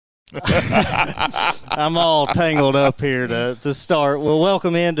I'm all tangled up here to start. Well,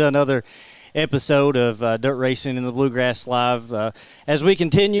 welcome into another episode of Dirt Racing in the Bluegrass Live. As we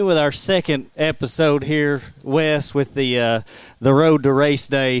continue with our second episode here, Wes, with the Road to Race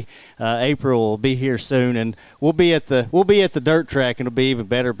Day. April will be here soon, and we'll be at the dirt track, and it'll be even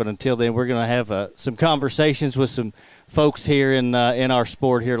better. But until then, we're going to have some conversations with some folks here in our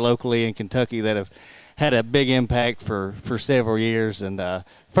sport here locally in Kentucky that have had a big impact for several years. And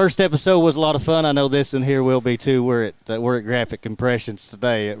first episode was a lot of fun. I know this one here will be too. We're at Graphic Impressions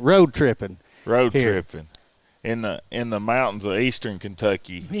today, road tripping in the mountains of eastern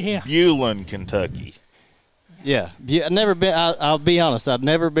Kentucky. Yeah. Bulin, Kentucky. Yeah, I've never been. I'll be honest. I've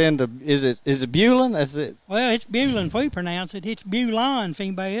never been to. Is it Bulin? Is it? Well, it's Bulin if we pronounce it. It's Bulon if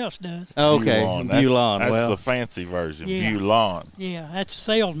anybody else does. Okay, Bulon. That's well, the fancy version. Yeah. Bulon. Yeah, that's a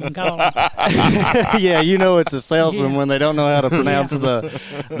salesman calling. Yeah, you know it's a salesman when they don't know how to pronounce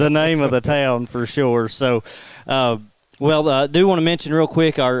the name of the town for sure. So. I do want to mention real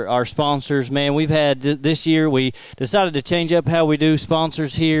quick our sponsors, man. We've had this year, we decided to change up how we do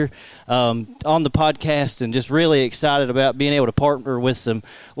sponsors here on the podcast, and just really excited about being able to partner with some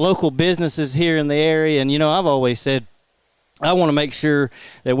local businesses here in the area. And, you know, I've always said I want to make sure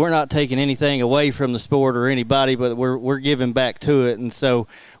that we're not taking anything away from the sport or anybody, but we're giving back to it. And so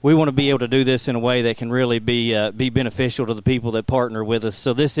we want to be able to do this in a way that can really be beneficial to the people that partner with us.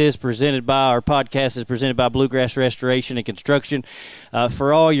 So this is our podcast is presented by Bluegrass Restoration and Construction.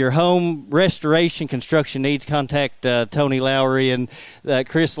 For all your home restoration construction needs, contact Tony Lowry and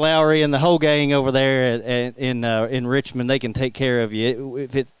Chris Lowry and the whole gang over there in Richmond. They can take care of you.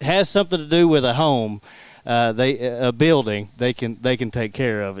 If it has something to do with a home, a building, they can take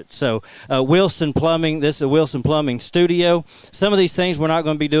care of it. So Wilson Plumbing, this is a Wilson Plumbing studio. Some of these things we're not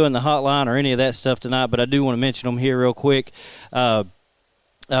going to be doing the hotline or any of that stuff tonight, but I do want to mention them here real quick.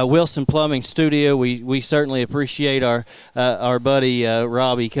 Wilson Plumbing Studio, we certainly appreciate our buddy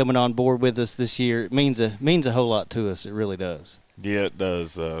Robbie coming on board with us this year. It means a whole lot to us. It really does. Yeah, it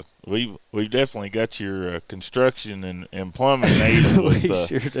does. We've definitely got your construction and plumbing needs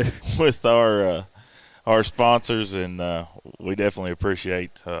with our sponsors, and we definitely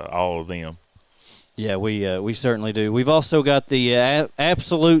appreciate all of them. Yeah, we certainly do. We've also got the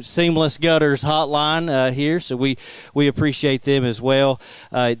Absolute Seamless Gutters hotline here, so we appreciate them as well.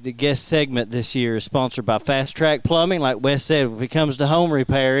 The guest segment this year is sponsored by Fast Track Plumbing. Like Wes said, if it comes to home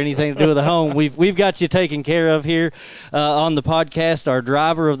repair, anything to do with the home, we've got you taken care of here on the podcast. Our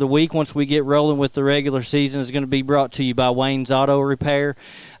driver of the week, once we get rolling with the regular season, is going to be brought to you by Wayne's Auto Repair.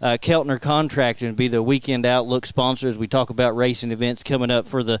 Keltner Contracting will be the Weekend Outlook sponsor as we talk about racing events coming up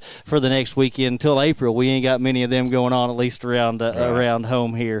for the next weekend. Until April, we ain't got many of them going on, at least around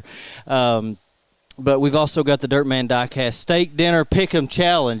home here. But we've also got the Dirtman Diecast Steak Dinner Pick'em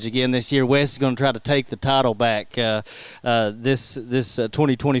Challenge again this year. Wes is going to try to take the title back this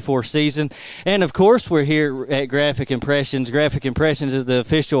 2024 season. And, of course, we're here at Graphic Impressions. Graphic Impressions is the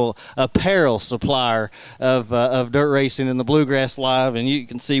official apparel supplier of Dirt Racing and the Bluegrass Live. And you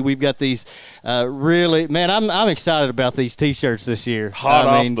can see we've got these I'm excited about these T-shirts this year. Hot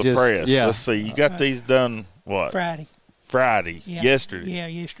off the press. Yeah. Let's see. You got these done, what? Friday, yeah. Yesterday. Yeah,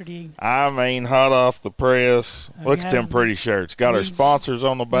 yesterday. I mean, hot off the press. Look at them pretty shirts. Got our sponsors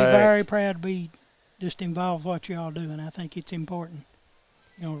on the back. We're very proud to be just involved with what you all do, and I think it's important.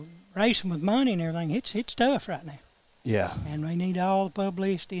 You know, racing with money and everything, it's tough right now. Yeah. And we need all the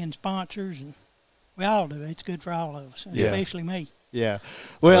publicity and sponsors, and we all do. It's good for all of us, especially me. Yeah.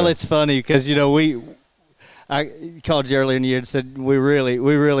 Well, it's funny because, you know, I called you earlier in the year and said we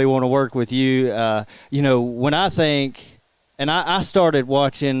really want to work with you. You know, when I think – and I started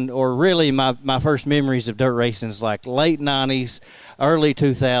watching, or really my first memories of dirt racing is like late 90s, early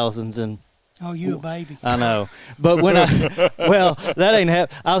 2000s, and oh, you a baby. I know. But when that ain't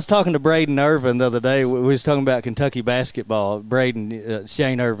happening. I was talking to Braden Irvin the other day. We was talking about Kentucky basketball, Braden,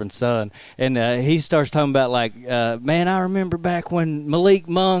 Shane Irvin's son. And he starts talking about, like, man, I remember back when Malik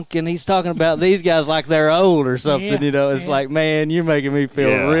Monk, and he's talking about these guys like they're old or something, yeah, you know. It's like, man, you're making me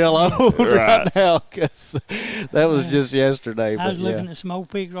feel real old right now, because that was just yesterday. I was looking at some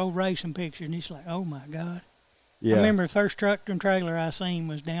old racing pictures, and it's like, oh, my God. Yeah. I remember the first tractor and trailer I seen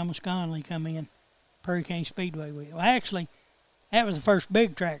was Dalmas Conley come in Hurricane Speedway with it. Well, actually, that was the first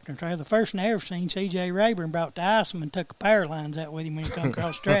big tractor and trailer. The first one I ever seen, C.J. Rayburn brought to Iceman and took the power lines out with him when he come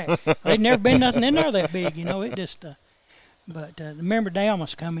across the track. There'd never been nothing in there that big, you know. It just, remember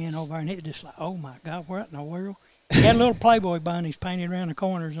Dalmas come in over there, and it just like, oh, my God, what in the world? He had little Playboy bunnies painted around the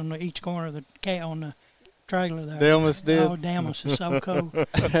corners on each corner of the cat on the trailer there. Delmas did? Oh, Delmas is so cool.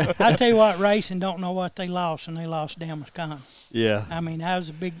 I tell you what, racing don't know what they lost, and they lost Delmas Conley. Yeah. I mean, I was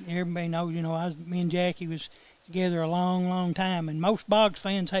a big, everybody knows, me and Jackie was together a long, long time, and most Boggs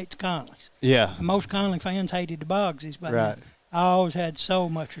fans hate the Conleys. Yeah. And most Conley fans hated the Boggses, but right. I always had so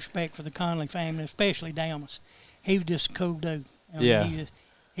much respect for the Conley family, especially Delmas. He was just a cool dude.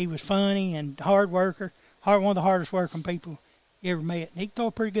 He was funny and hard worker, one of the hardest working people you ever met. He could throw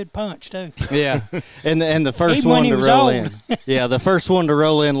a pretty good punch too. Yeah, and the first Even one when to he was roll old. in. Yeah, the first one to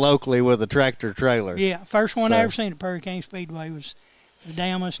roll in locally with a tractor trailer. Yeah, first one I ever seen at Hurricane Speedway was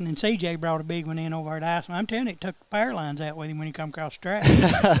Delmas, and then CJ brought a big one in over at Iceland. I'm telling you, it took the power lines out with him when he come across the track.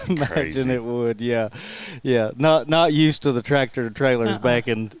 Imagine it would. Yeah. Not used to the tractor trailers back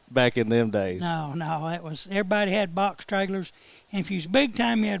in them days. No, that was everybody had box trailers, and if you was big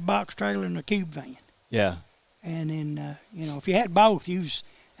time, you had a box trailer and a cube van. Yeah. And then if you had both,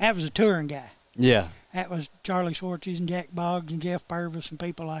 that was a touring guy. Yeah. That was Charlie Schwartzes and Jack Boggs and Jeff Purvis and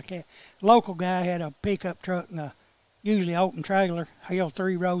people like that. Local guy had a pickup truck and a usually open trailer, held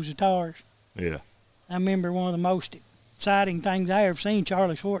 3 rows of tires. Yeah. I remember one of the most exciting things I ever seen.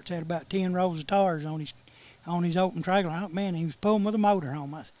 Charlie Schwartz had about 10 rows of tires on his open trailer. Oh, man, he was pulling with a motor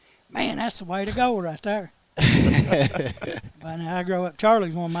home. I said, man, that's the way to go right there. But now I grow up.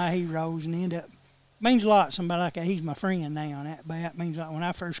 Charlie's one of my heroes, and end up means a lot to somebody like that. He's my friend now. That means like when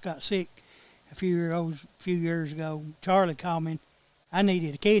I first got sick a few years ago, Charlie called me. I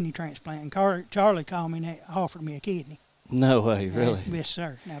needed a kidney transplant, and Charlie called me and offered me a kidney. No way, really? Yes,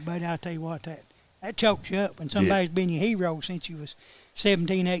 sir. Now, buddy, I'll tell you what, that chokes you up when somebody's been your hero since you was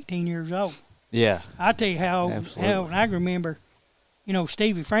 17, 18 years old. Yeah. I'll tell you how I remember,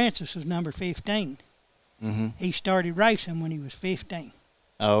 Stevie Francis was number 15. Mm-hmm. He started racing when he was 15.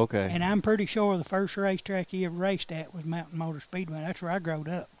 Oh, okay. And I'm pretty sure the first racetrack he ever raced at was Mountain Motor Speedway. That's where I growed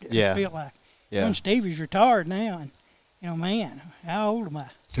up. It felt like. Yeah. When Stevie's retired now, and man, how old am I?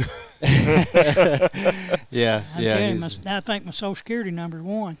 Yeah. I think my Social Security number's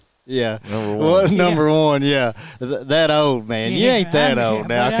 1. Yeah. Number 1. Number 1, yeah. That old, man. You ain't that old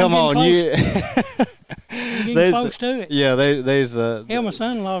now. Come on. You're getting close to it. Yeah, there's a... Yeah, my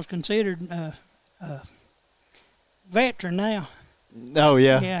son-in-law's considered veteran now. Oh,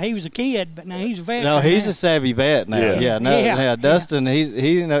 yeah. Yeah, he was a kid, but now he's a veteran. No, he's now. a savvy vet now. Yeah. Dustin,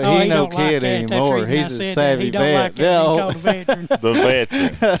 he no kid anymore. He's a savvy vet. Like that. He veteran. The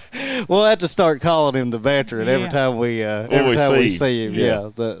veteran. We'll have to start calling him the veteran every time we see him. Yeah,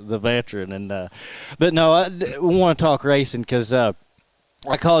 the veteran. And but no, I want to talk racing because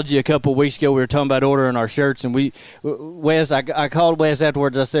I called you a couple of weeks ago. We were talking about ordering our shirts, and I called Wes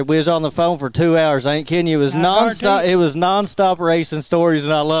afterwards. I said, we was on the phone for 2 hours. I ain't kidding you. It was nonstop. It was nonstop racing stories,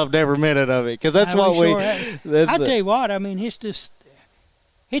 and I loved every minute of it because that's what we. I tell you what. I mean, it's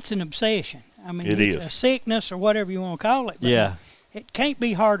an obsession. I mean, it's a sickness or whatever you want to call it. But it can't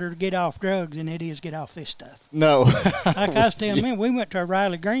be harder to get off drugs than it is to get off this stuff. No. Like I was telling you, we went to a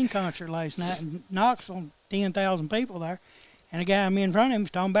Riley Green concert last night in Knoxville, 10,000 people there. And a guy in front of him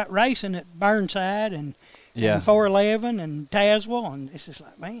was talking about racing at Burnside and 411 and Tazewell, and it's just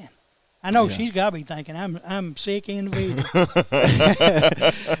like, man, I know she's got to be thinking I'm sick individual.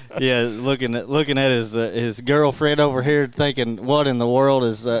 Yeah, looking at his girlfriend over here, thinking, what in the world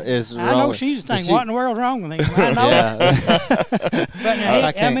is wrong? I know she's thinking, what in the world's wrong with him? I know. But now,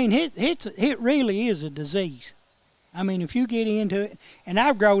 it really is a disease. I mean, if you get into it, and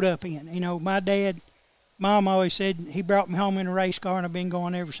I've grown up in, my dad. Mom always said he brought me home in a race car, and I've been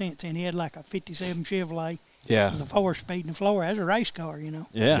going ever since. And he had like a 57 Chevrolet with a 4-speed in the floor. That's a race car,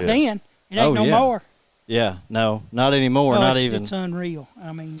 Yeah. Then it ain't no more. Yeah, no, not anymore. Not even. It's unreal.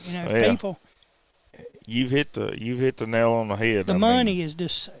 I mean, people. You've hit the nail on the head. The money is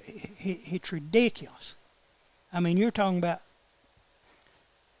just it's ridiculous. I mean, you're talking about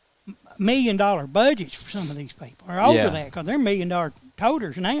 $1 million budgets for some of these people, or over that, because they're $1 million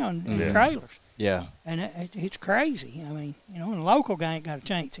toters now in trailers. Yeah. And it's crazy. I mean, and the local guy ain't got a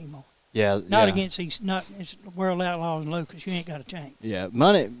chance anymore. Yeah. Not against it's World Outlaws and Lucas. You ain't got a chance. Yeah.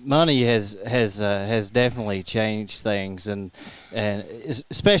 Money has definitely changed things, and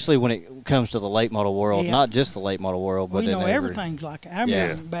especially when it comes to the late model world, not just the late model world, but everything's like it. I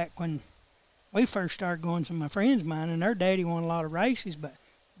remember back when we first started going, some of my friends of mine, and their daddy won a lot of races, but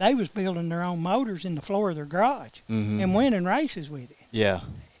they was building their own motors in the floor of their garage and winning races with it. Yeah.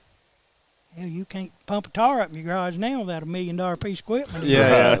 Hell, you can't pump a tire up in your garage now without $1 million piece of equipment.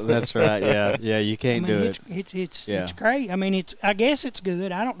 Yeah, that's right. Yeah, you can't do it. It's crazy. I mean, I guess it's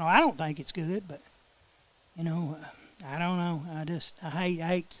good. I don't know. I don't think it's good, but I don't know.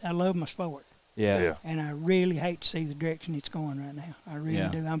 I love my sport. Yeah. And I really hate to see the direction it's going right now. I really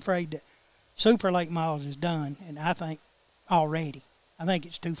do. I'm afraid that Super Late Models is done, and I think already. I think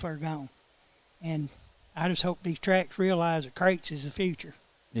it's too far gone. And I just hope these tracks realize that crates is the future.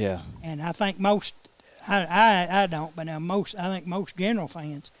 Yeah. And I think most, I don't, but now I think most general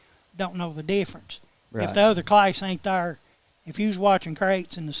fans don't know the difference. Right. If the other class ain't there, if you was watching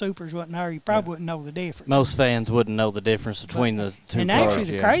crates and the supers wasn't there, you probably wouldn't know the difference. Most fans wouldn't know the difference between the two and cars.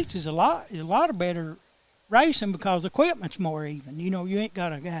 Actually, the crates is a lot of better racing because the equipment's more even. You know, you ain't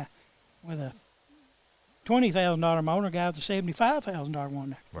got a guy with a $20,000 motor, a guy with a $75,000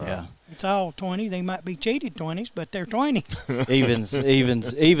 one there. Right. Yeah. It's all 20. They might be cheated 20s, but they're 20. evens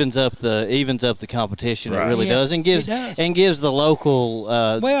up the competition. Right. It really does, and gives the local.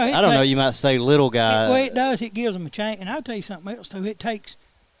 I don't know. You might say little guy. Well, it does. It gives them a chance. And I'll tell you something else too. It takes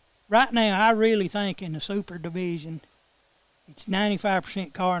right now. I really think in the super division, it's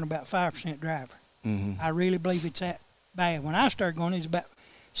 95% car and about 5% driver. Mm-hmm. I really believe it's that bad. When I started going, it was about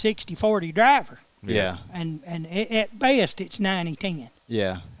 60-40 driver. Yeah. And at best, it's 90-10.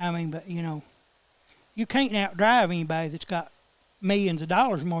 Yeah. I mean, but, you know, you can't outdrive anybody that's got millions of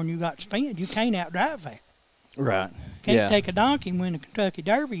dollars more than you got to spend. You can't outdrive that. Right. Can't take a donkey and win the Kentucky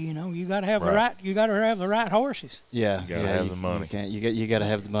Derby. You know, you got to have the right. You got to have the right horses. Yeah. You got to have the money. You got to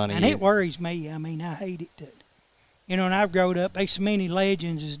have the money. And it worries me. I mean, I hate it. You know, and I've grown up. There's so many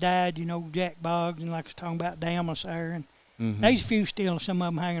legends has died. You know, Jack Boggs and like I was talking about Dalmas there, and there's a few still. Some of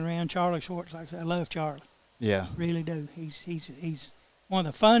them hanging around. Charlie Schwartz, like I love Charlie. Yeah. Really do. He's one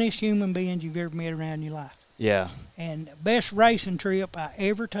of the funniest human beings you've ever met around in your life. Yeah. And the best racing trip I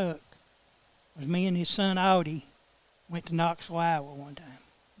ever took was me and his son Audie went to Knoxville, Iowa one time.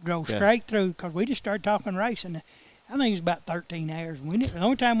 Drove straight through because we just started talking racing. I think it was about 13 hours. The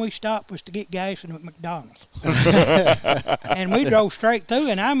only time we stopped was to get gas at McDonald's. And we drove straight through.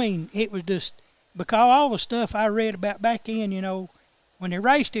 And, I mean, it was just because all the stuff I read about back in, you know, when they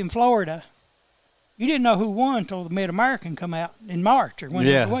raced in Florida, you didn't know who won until the Mid-American come out in March. Or when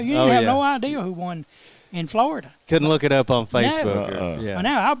you didn't have no idea who won in Florida. Couldn't look it up on Facebook. Well,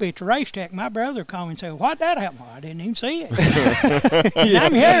 now I'll be at the racetrack. My brother called me and said, "Why'd that happen?" Well, I didn't even see it. And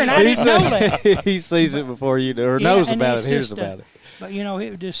I'm here, and I didn't know that. He sees it before you do, or knows about it, hears about it. But, you know, it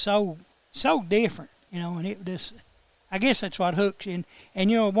was just so different, you know, and it just, I guess that's what hooks you. And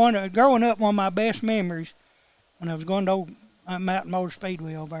you know, growing up, one of my best memories when I was going to old Mountain Motor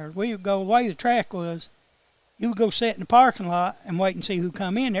Speedway over there, we would go, the way the track was, you would go sit in the parking lot and wait and see who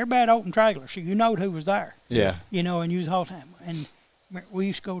come in. Everybody had open trailers, so you knowed who was there. Yeah. You know, and you was the whole time. And we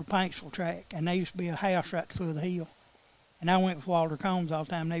used to go to Paintsville track, and there used to be a house right at the foot of the hill. And I went with Walter Combs all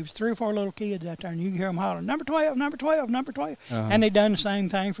the time. There was 3 or 4 little kids out there, and you could hear them hollering, "Number 12, number 12, number 12." And they done the same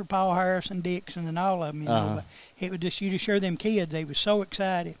thing for Paul Harris and Dixon and all of them, you know. But it was just, you just hear them kids, they was so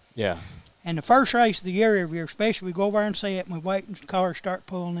excited. Yeah. And the first race of the year every year, especially, we go over and see it, and we wait until the cars start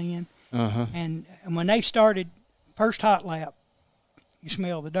pulling in. And when they started first hot lap, you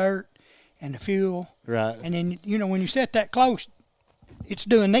smell the dirt and the fuel. Right. And then, you know, when you sit that close, it's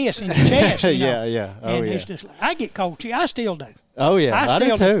doing this in your chest. You know? Yeah. And it's just like, I get cold chill. I still do. Oh, yeah. I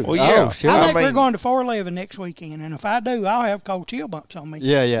do too. Well, yeah. Oh, sure. I think we're going to 411 next weekend, and if I do, I'll have cold chill bumps on me.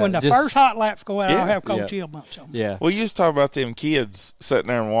 Yeah. When the first hot laps go out, I'll have cold chill bumps on me. Yeah. Well, you just talk about them kids sitting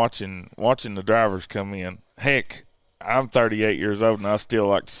there and watching the drivers come in. Heck, I'm 38 years old, and I still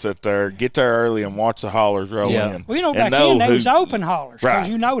like to sit there, get there early, and watch the haulers roll in. Well, you know, back then, they was open haulers because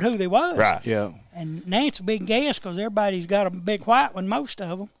you know who they was. Right. Yeah. And now it's a big guess because everybody's got a big white one, most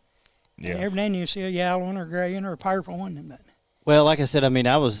of them. Yeah. And every now and then you see a yellow one or a gray one or a purple one. But Well, like I said, I mean,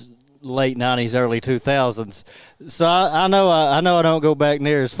 I was late 90s, early 2000s. So I know I don't go back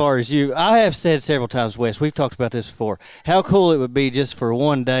near as far as you. I have said several times, Wes, we've talked about this before, how cool it would be just for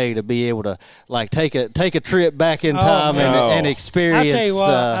one day to be able to, like, take a trip back in time and experience.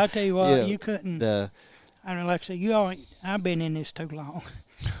 I'll tell you what, you couldn't. I don't know, like I said, I've been in this too long.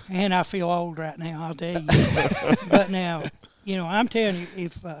 And I feel old right now, I'll tell you. But now, you know, I'm telling you,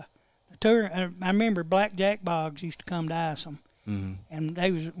 if the tour, I remember Black Jack Boggs used to come to Isom. Mm-hmm. And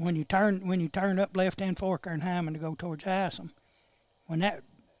they was when you turn up left-hand Forker and Hyman to go towards Isom, when that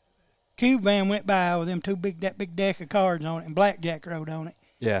cube van went by with them that big deck of cards on it and Blackjack rode on it,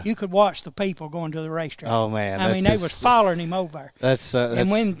 you could watch the people going to the racetrack. Oh man! I mean, they was following him over. And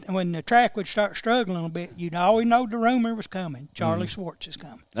when the track would start struggling a little bit, you'd always know the rumor was coming. Charlie Schwartz is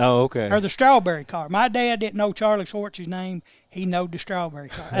coming. Oh, okay. Or the strawberry car. My dad didn't know Charlie Schwartz's name he knowed the strawberry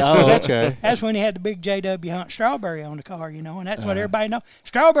car. Okay. That's when he had the big J.W. Hunt strawberry on the car, and that's what everybody knows.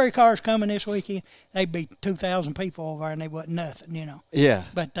 Strawberry car's coming this weekend. They'd be 2,000 people over there, and they wasn't nothing, Yeah.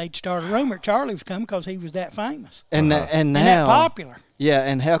 But they'd start a rumor Charlie was coming because he was that famous. And now. And that popular. Yeah,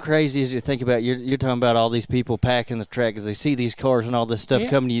 and how crazy is it to think about, you're talking about all these people packing the track because they see these cars and all this stuff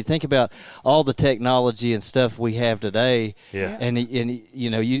coming. You think about all the technology and stuff we have today. Yeah. And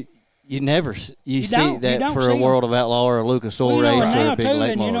you never see that for a World of Outlaw or a Lucas Oil race or a big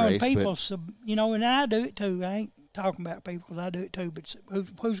late model race. People, and I do it too. I ain't talking about people because I do it too, but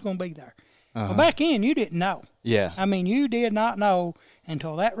who's going to be there? Well, back then, you didn't know. Yeah. I mean, you did not know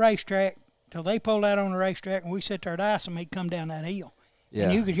until that racetrack, till they pulled out on the racetrack and we sat there at ice and he'd come down that hill. Yeah.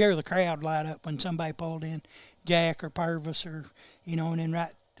 And you could hear the crowd light up when somebody pulled in, Jack or Purvis or, and then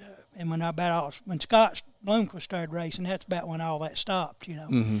and when Scott Bloomquist started racing, that's about when all that stopped,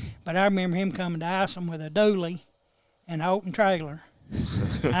 Mm-hmm. But I remember him coming to Isom with a dually and an open trailer.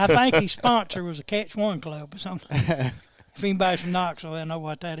 I think his sponsor was a Catch One Club or something. If anybody's from Knoxville, they'll know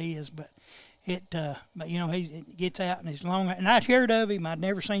what that is. But he gets out and he's long. And I heard of him. I'd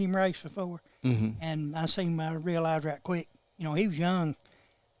never seen him race before. Mm-hmm. And I realized right quick, he was young.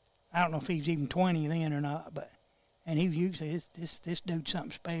 I don't know if he was even 20 then or not, and he was usually this dude's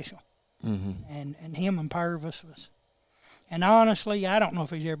something special. Mm-hmm. And him and Purvis was, and honestly, I don't know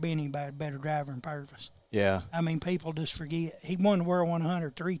if he's ever been anybody better driver than Purvis. Yeah. I mean, people just forget. He won the World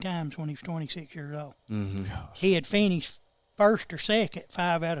 100 3 times when he was 26 years old. Mm-hmm. He had finished first or second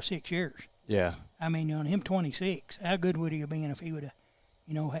 5 out of 6 years. Yeah. I mean, on him 26, how good would he have been if he would have,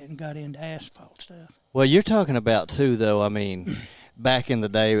 hadn't got into asphalt stuff? Well, you're talking about, too, though, I mean, back in the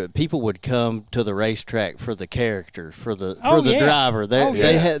day, people would come to the racetrack for the characters, for the driver.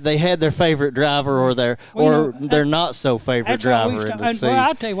 They had their favorite driver or their not so favorite driver in the seat. Well,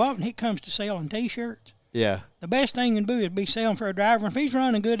 I'll tell you what, when it comes to selling T-shirts, the best thing you can do is be selling for a driver. If he's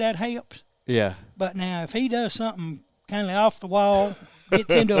running good, that helps. Yeah. But now, if he does something kind of off the wall,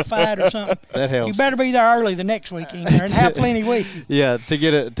 gets into a fight or something, that helps. You better be there early the next weekend and have plenty with you. Yeah, to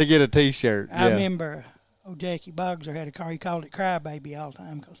get a T-shirt. I remember Jackie Bogser had a car. He called it Crybaby all the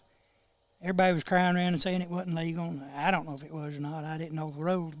time because everybody was crying around and saying it wasn't legal. I don't know if it was or not. I didn't know the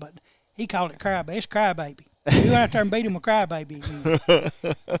rules, but he called it Crybaby. It's Crybaby. You went out there and beat him with Crybaby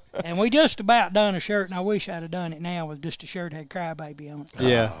again. And we just about done a shirt, and I wish I'd have done it now with just a shirt that had Crybaby on it.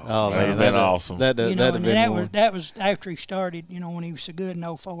 Yeah. Oh, man, that'd been awesome. That was after he started, when he was so good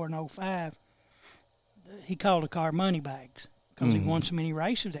in 04 and 05. He called the car Moneybags because he won so many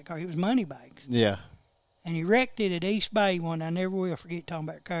races with that car. It was Moneybags. Yeah. And he wrecked it at East Bay one. I never will forget talking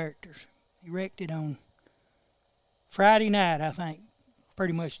about characters. He wrecked it on Friday night, I think.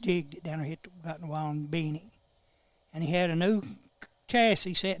 Pretty much jigged it down there, got in the wall and beat it. And he had a new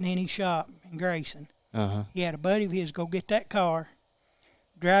chassis sitting in his shop in Grayson. Uh-huh. He had a buddy of his go get that car,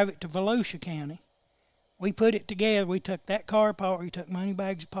 drive it to Volusia County. We put it together. We took that car apart. We took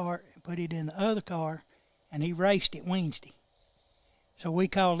Moneybags apart and put it in the other car, and he raced it Wednesday. So we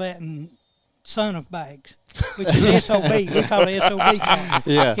called that Son of Bags, which is SOB. We call it SOB car.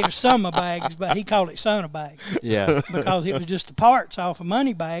 Yeah. It was Summer Bags, but he called it Son of Bags. Yeah. Because it was just the parts off of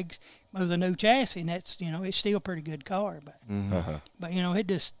Moneybags with a new chassis, and that's, it's still a pretty good car. But, but it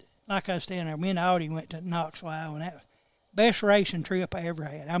just, like I was saying, me and Audie went to Knoxville, and that was the best racing trip I ever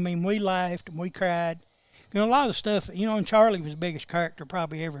had. I mean, we laughed and we cried. A lot of the stuff, and Charlie was the biggest character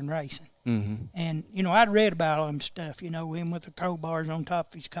probably ever in racing. Mm-hmm. And, I'd read about all them stuff, him with the crowbars on top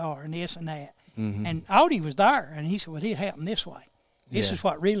of his car and this and that. Mm-hmm. And Audie was there, and he said, well, it happened this way. This is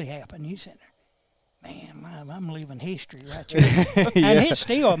what really happened. He said, man, I'm living history right here. And it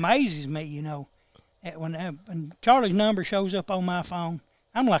still amazes me, that when Charlie's number shows up on my phone,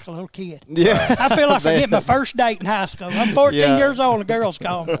 I'm like a little kid. Yeah. I feel like I get my first date in high school. I'm 14 years old and the girls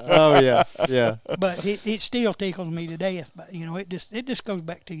call me. Oh, yeah, yeah. But it still tickles me to death. But, it just goes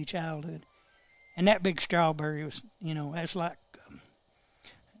back to your childhood. And that big strawberry was, that's like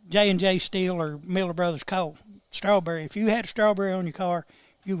J&J Steel or Miller Brothers Coal. Strawberry. If you had a strawberry on your car,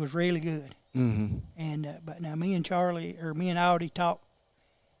 you was really good. Mm-hmm. And but now me and Audie talked.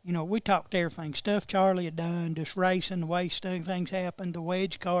 We talked everything. Stuff Charlie had done, just racing, the way things happened, the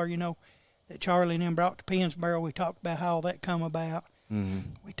wedge car, that Charlie and them brought to Pennsboro. We talked about how all that come about. Mm-hmm.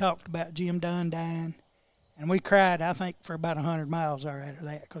 We talked about Jim Dunn dying. And we cried, I think, for about 100 miles there after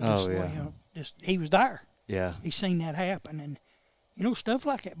that. Cause he was there. Yeah. He seen that happen. And, stuff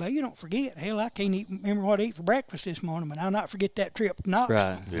like that. But you don't forget. Hell, I can't even remember what I ate for breakfast this morning, but I'll not forget that trip to Knoxville.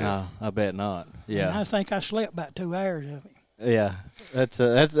 Right. Yeah. No, I bet not. Yeah. And I think I slept about 2 hours of it. Yeah, that's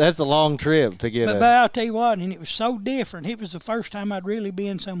a long trip to get. But I'll tell you what, and it was so different. It was the first time I'd really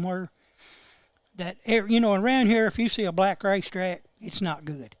been somewhere. that, around here, if you see a black racetrack, it's not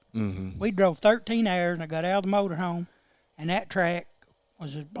good. Mm-hmm. We drove 13 hours, and I got out of the motorhome, and that track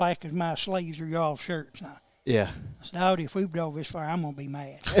was as black as my sleeves or your off shirts. Yeah. I said, Audie, if we've drove this far, I'm going to be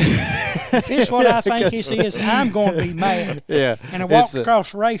mad. If it's what I think this is, I'm going to be mad. Yeah. And I walked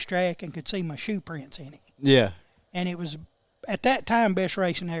across the racetrack and could see my shoe prints in it. Yeah. And it was, at that time, best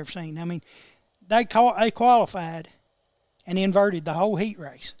racing I ever seen. I mean, they qualified and inverted the whole heat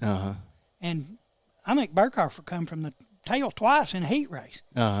race. Uh-huh. And I think Burkhardt come from the tail twice in a heat race.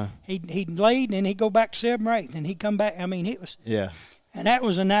 Uh-huh. He'd lead, and then he'd go back to 7th or 8th, and he'd come back. I mean, it was. Yeah. And that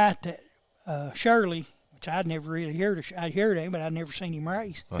was a night that Shirley, which I'd never really heard him, but I'd never seen him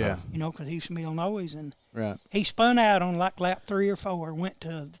race. Yeah. Because he used to mill noise. And right. He spun out on like lap 3 or 4, went to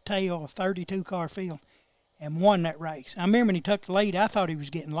the tail of a 32-car field, and won that race. I remember when he took the lead, I thought he was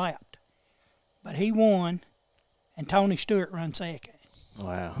getting lapped. But he won, and Tony Stewart run second.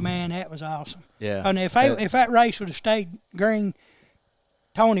 Wow. Man, that was awesome. Yeah. And if that race would have stayed green,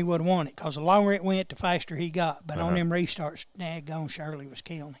 Tony would have won it, because the longer it went, the faster he got. But on them restarts, daggone, Shirley was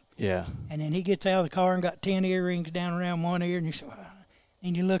killing him. Yeah. And then he gets out of the car and got 10 earrings down around one ear, and you say, well,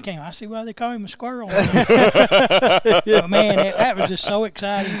 and you look at him, I see why they call him a squirrel. But man, that was just so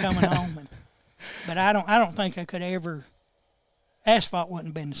exciting coming home. But I don't think I could ever. Asphalt wouldn't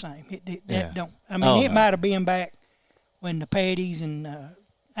have been the same. It might have been back when the Petties and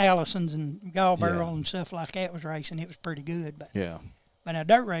Allisons and Gallbarrel and stuff like that was racing. It was pretty good. But But now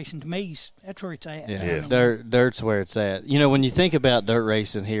dirt racing, to me, that's where it's at. Yeah. Dirt's where it's at. When you think about dirt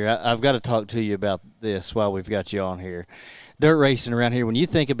racing here, I've got to talk to you about this while we've got you on here. Dirt racing around here, when you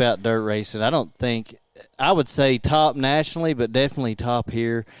think about dirt racing, I would say top nationally, but definitely top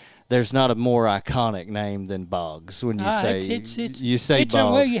here. There's not a more iconic name than Boggs when you say Boggs.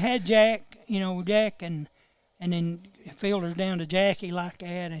 Well, you had Jack, Jack, and then fielders down to Jackie like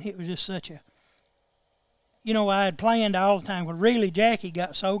that, and it was just such a. I had planned all the time. Well, really, Jackie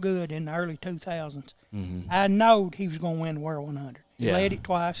got so good in the early 2000s. Mm-hmm. I knowed he was going to win the World 100. He led it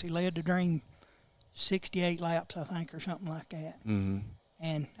twice. He led the Dream 68 laps, I think, or something like that. Mm-hmm.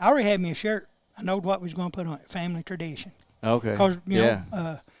 And I already had me a shirt. I knowed what we was going to put on it, family tradition. Okay. Because,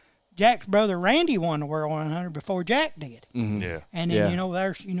 Jack's brother Randy won the World 100 before Jack did. Mm-hmm. Yeah. And then,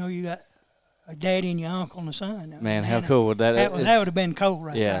 there's, you got a daddy and your uncle and a son. Man, how cool would that be? That would have been cool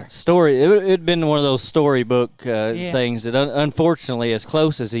right there. Yeah, story. It'd been one of those storybook things that, unfortunately, as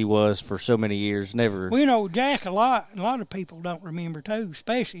close as he was for so many years, never. Well, Jack, a lot of people don't remember too,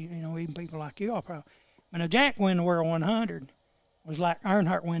 especially even people like you all probably. When Jack win the World 100 was like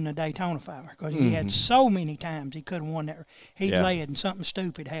Earnhardt winning the Daytona 500, because he had so many times he could have won that. He led and something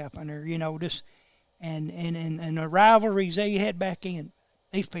stupid happened, or just and the rivalries they had back in.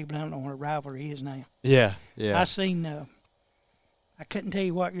 These people don't know what a rivalry is now. Yeah. I seen, I couldn't tell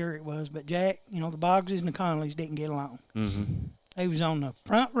you what year it was, but Jack, the Boggses and the Conleys didn't get along. Mm-hmm. They was on the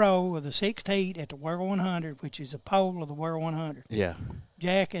front row of the 6th heat at the World 100, which is the pole of the World 100. Yeah.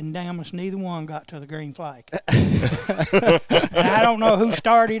 Jack and Damas, neither one got to the green flag. And I don't know who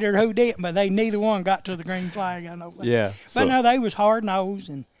started or who didn't, but neither one got to the green flag. I know that. Yeah. But no, they was hard nosed,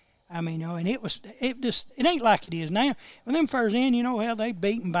 and and it ain't like it is now. When them first in, they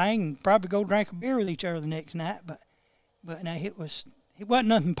beat and bang and probably go drink a beer with each other the next night. But now it wasn't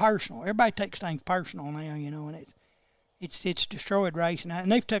nothing personal. Everybody takes things personal now, and it's destroyed racing.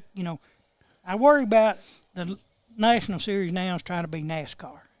 And they've took, I worry about the National Series now is trying to be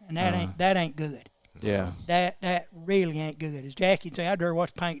NASCAR, and that ain't good. Yeah. That really ain't good. As Jackie'd say, I'd rather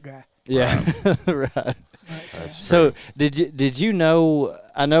watch paint dry. Yeah. Right. So did you know?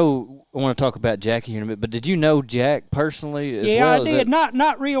 I want to talk about Jackie here in a minute, but did you know Jack personally? I did.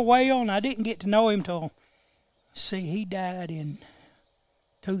 Not real well, and I didn't get to know him till. See, he died in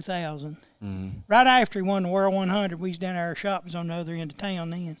 2000. Mm-hmm. Right after he won the World 100, we was down at our shop. Was on the other end of town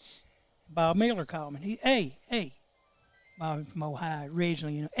then. Bob Miller called me. Hey, Bob from Ohio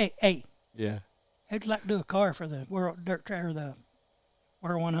originally. Hey. Yeah. How'd you like to do a car for the World Dirt Track or the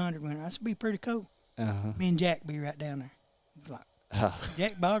World 100 winner? That'd be pretty cool. Uh-huh. Me and Jack be right down there.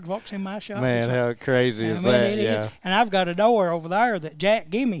 Jack Boggs walks in my shop. Man, how crazy is that? Yeah. And I've got a door over there that Jack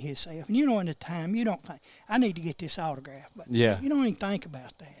gave me himself. And in the time, you don't think, I need to get this autograph. But you don't even think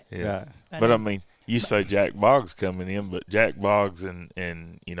about that. Yeah. But you say Jack Boggs coming in, but Jack Boggs and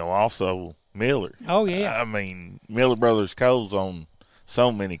also Miller. Oh, yeah. Miller Brothers Co's on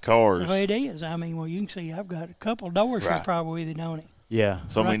so many cars. Well, it is. You can see I've got a couple of doors here probably with it on it. Yeah.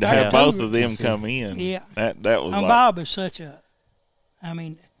 So, to have both of them come in, that was Bob is such a, I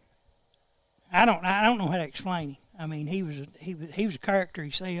don't know how to explain him. He was a character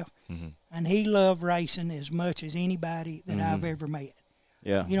himself, and he loved racing as much as anybody that I've ever met.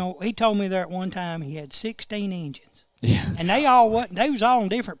 Yeah. You know, he told me there at one time he had 16 engines. Yeah. And they was all in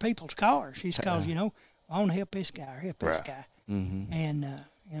different people's cars. Just because, you know, I want to help this guy or help this guy. Mm-hmm. And,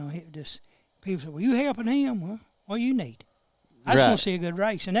 you know, it just, people said, well, you helping him? Well, what do you need? I just want to see a good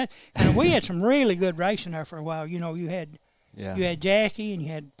race. And we had some really good racing there for a while. You know, you had Jackie and you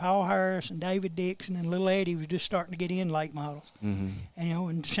had Paul Harris and David Dixon and little Eddie was just starting to get in late models. Mm-hmm. And, you know,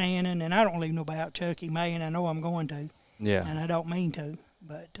 and Shannon, and I don't leave nobody out, Chucky May, and I know I'm going to. Yeah. And I don't mean to.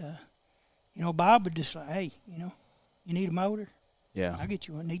 But, you know, Bob would just like, hey, you know, you need a motor? Yeah. I'll get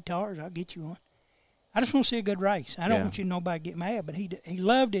you one. Need tires? I'll get you one. I just want to see a good race. I don't want you nobody to get mad, but he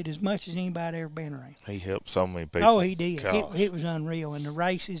loved it as much as anybody ever been around. He helped so many people. Oh, he did. It was unreal. And the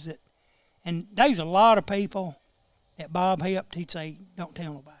races and there's a lot of people that Bob helped. He'd say, don't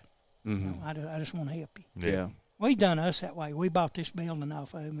tell nobody. Mm-hmm. You know, I just want to help you. Yeah. Well, he done us that way. We bought this building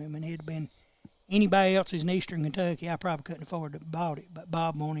off of him, and it'd been anybody else's in Eastern Kentucky. I probably couldn't afford to bought it, but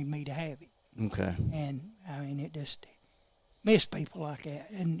Bob wanted me to have it. Okay. And, I mean, it just miss people like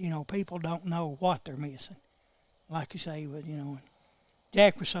that. And, you know, people don't know what they're missing. Like you say, but, you know,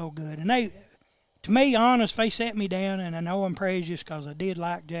 Jack was so good. And they, to me, honest, they sat me down, and I know I'm prejudiced because I did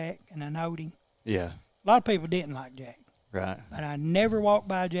like Jack, and I knowed him. Yeah. A lot of people didn't like Jack. Right. But I never walked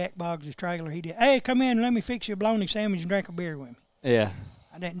by Jack Boggs' trailer. He did, hey, come in and let me fix you a bologna sandwich and drink a beer with me. Yeah.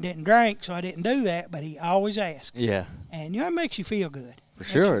 I didn't drink, so I didn't do that, but he always asked. Yeah. And, you know, it makes you feel good. For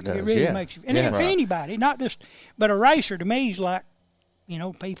sure it does. It really makes you. And for anybody, not just, but a racer to me is like, you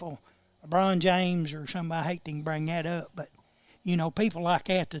know, people, LeBron James or somebody, I hate to bring that up, but, you know, people like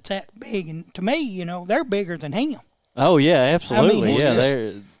that's that big. And to me, you know, they're bigger than him. Oh, yeah, absolutely. I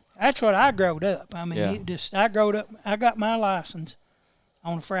mean, that's what I growed up. I mean, I growed up, I got my license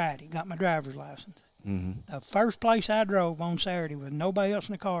on a Friday, got my driver's license. Mm-hmm. The first place I drove on Saturday with nobody else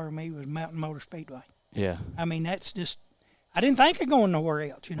in the car with me was Mountain Motor Speedway. Yeah. I mean, that's just, I didn't think of going nowhere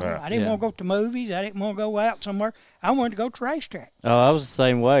else, you know. Right. I didn't want to go to movies. I didn't want to go out somewhere. I wanted to go to racetrack. Oh, I was the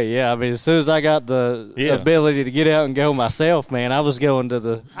same way, yeah. I mean, as soon as I got the ability to get out and go myself, man, I was going to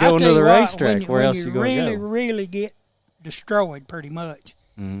the racetrack. Where else you going to go? When you really get destroyed pretty much,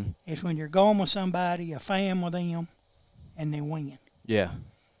 it's when you're going with somebody, a fan with them, and they win. Yeah.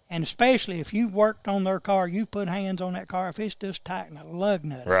 And especially if you've worked on their car, you've put hands on that car, if it's just tightening a lug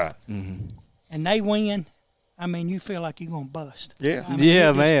nut right. Mm-hmm. and they win, I mean, you feel like you're going to bust. Yeah. I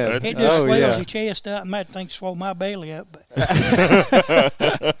mean, man. It just swells your chest up. I might think swell my belly up, but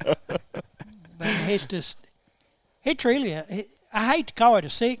but it's just, it's really, I hate to call it a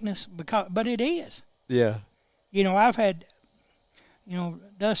sickness, but it is. Yeah. You know, I've had, you know,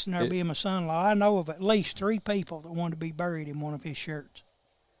 Dustin there being my son-in-law, I know of at least 3 people that want to be buried in one of his shirts.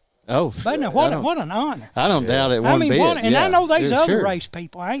 Oh, but no, what an honor! I don't doubt it one bit. And I know these other race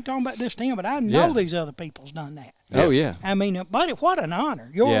people. I ain't talking about this team, but I know these other people's done that. Oh yeah. I mean, but what an honor!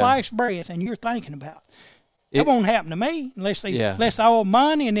 Your last breath, and you're thinking about it. Won't happen to me unless they owe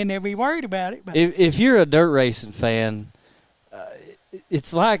money, and then they'll be worried about it. But if you're a dirt racing fan,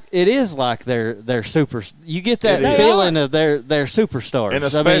 it is like they're super. You get that feeling of they're superstars, and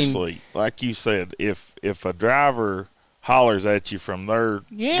especially like you said, if a driver hollers at you from we're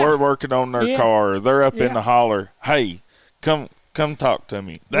working on their car, or they're up in the holler, hey, come talk to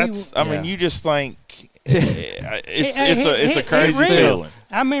me. That's I mean, you just think it's a crazy feeling.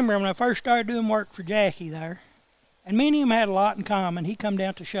 I remember when I first started doing work for Jackie there, and me and him had a lot in common. He come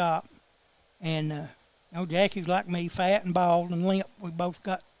down to the shop, and you know, Jackie was like me, fat and bald and limp. We both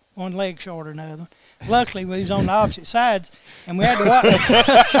got one leg shorter than the other. Luckily, we was on the opposite sides, and we had to watch.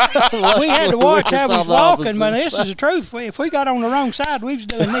 We had to watch how we was walking. But this is the truth. If we got on the wrong side, we was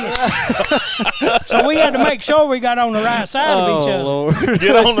doing this. So we had to make sure we got on the right side of each other. Lord.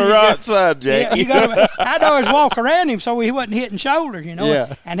 Get on the right side, Jackie. I'd always walk around him so he wasn't hitting shoulders, you know.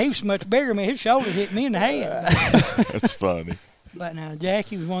 Yeah. And he was much bigger than me. His shoulders hit me in the head. That's funny. But now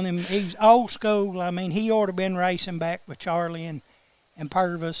Jackie was one of them. He was old school. I mean, he ought to have been racing back with Charlie and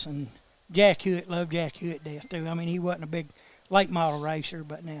Purvis, and Jack Hewitt. Loved Jack Hewitt to death too. I mean, he wasn't a big late model racer,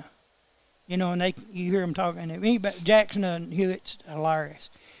 but now, you know, and you hear him talking. Jackson and Hewitt's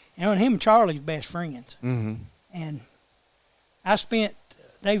hilarious. You know, and him and Charlie's best friends. Mm-hmm. And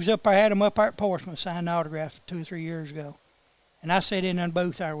they was up there, had him up there at Portsmouth, signed autographs 2 or 3 years ago, and I sat in a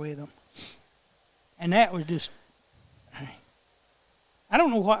booth there with them, and that was just. I don't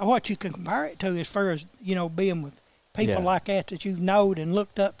know what you can compare it to as far as, you know, being with people like that you've known and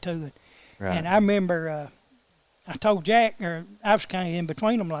looked up to. Right. And I remember I told Jack, or I was kind of in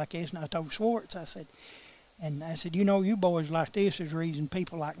between them like this, and I told Schwartz, I said, you know, you boys like this is the reason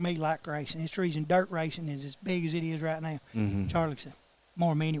people like me like racing. It's the reason dirt racing is as big as it is right now. Mm-hmm. Charlie said,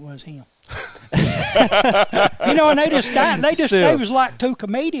 more than me, it was him. You know, and they was like two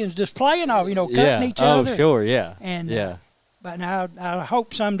comedians just playing off, cutting each other. Oh, sure, yeah. And but now I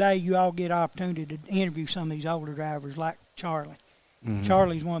hope someday you all get an opportunity to interview some of these older drivers like Charlie. Mm-hmm.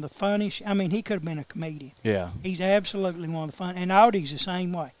 Charlie's one of the funniest. I mean, he could have been a comedian. Yeah. He's absolutely one of the fun. And Audie's the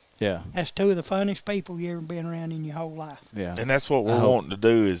same way. Yeah. That's two of the funniest people you ever been around in your whole life. Yeah. And that's what we're wanting to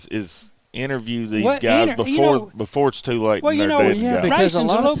do is interview these guys before it's too late. Well, because racing's a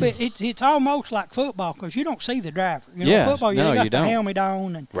little bit. It's almost like football because you don't see the driver. Football you got the helmet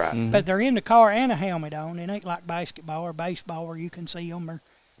on, and but they're in the car and a helmet on. It ain't like basketball or baseball where you can see them or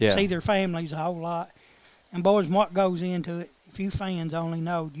see their families a whole lot. And boys, what goes into it? If you fans only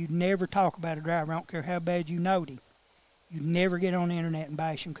know, you'd never talk about a driver. I don't care how bad you know him. You'd never get on the internet and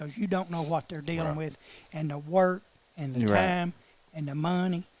bash them because you don't know what they're dealing with, and the work and the time and the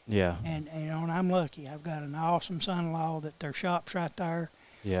money. Yeah. And I'm lucky. I've got an awesome son-in-law that their shop's right there.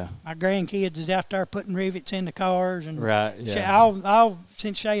 Yeah. My grandkids is out there putting rivets in the cars, and all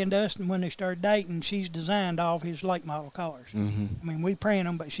since Shay and Dustin, when they started dating, she's designed all of his late model cars. Mm-hmm. I mean, we print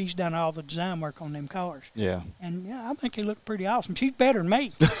them, but she's done all the design work on them cars. Yeah. And I think he looked pretty awesome. She's better than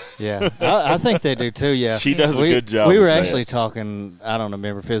me. Yeah, I think they do too. Yeah, she does a good job. We were actually talking. I don't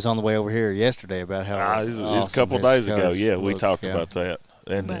remember if it was on the way over here yesterday about how it's a couple days ago. Yeah, we talked about that.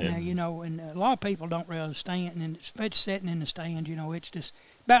 But now, and a lot of people don't really understand, and it's sitting in the stand, it's just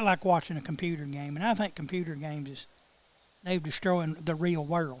about like watching a computer game. And I think computer games they're destroying the real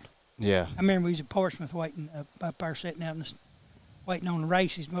world. Yeah. I remember we was at Portsmouth waiting up there sitting out waiting on the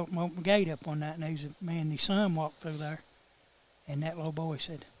races, opened the gate up one night, and his son walked through there, and that little boy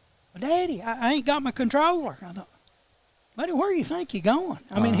said, "Well, Daddy, I ain't got my controller." I thought, buddy, where do you think you're going?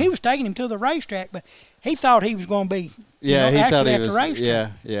 I mean, he was taking him to the racetrack, but he thought he was going to be he thought he was the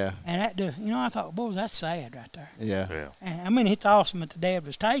racetrack. Yeah. And that just, I thought, boy, that's sad right there. Yeah. And, I mean, it's awesome that the dad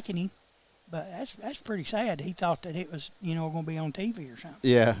was taking him, but that's pretty sad. He thought that it was, going to be on TV or something.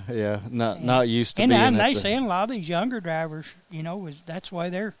 Yeah. Not used to being. And they saying a lot of these younger drivers, that's the way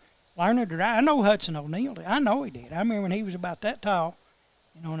they're learning to drive. I know Hudson O'Neal did. I know he did. I remember when he was about that tall,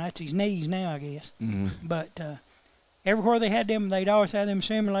 and that's his knees now, I guess. Mm-hmm. But everywhere they had them, they'd always have them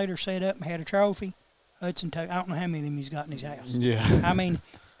simulators set up and had a trophy. Hudson, I don't know how many of them he's got in his house. Yeah. I mean,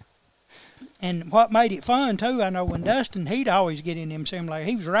 and what made it fun, too, I know when Dustin, he'd always get in them simulators.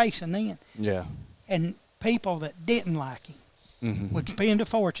 He was racing then. Yeah. And people that didn't like him would spend a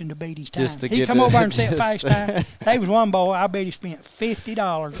fortune to beat his time. Just to He'd come over and set fast time. There was one boy, I bet he spent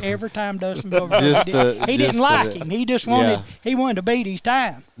 $50 every time Dustin was over there. He didn't like him. He just he wanted to beat his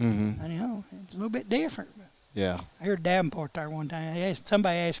time. Mm-hmm. And, it's a little bit different. Yeah. I heard Davenport there one time.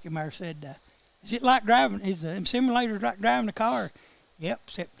 Somebody asked him, said, is it like driving? Is the simulators like driving a car? Yep,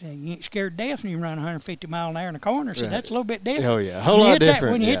 except you ain't scared to death when you run 150 miles an hour in a corner. So that's a little bit different. Oh yeah, a whole lot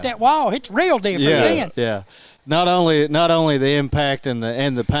different. When you hit that wall, it's real different. Yeah. Not only the impact and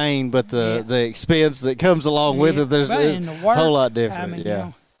the pain, but the expense that comes along with it. There's a whole lot different. I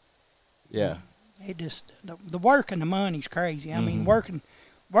mean, yeah. It just the work and the money's crazy. I mean, working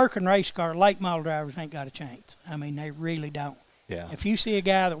race car late model drivers ain't got a chance. I mean, they really don't. Yeah. If you see a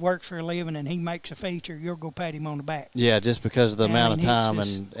guy that works for a living and he makes a feature, you'll go pat him on the back. Yeah, just because of the amount of time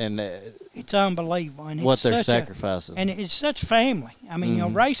and it's unbelievable. And what they're sacrificing. And it's such family. I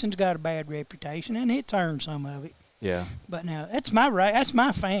mean, racing's got a bad reputation, and it's earned some of it. Yeah. But now that's my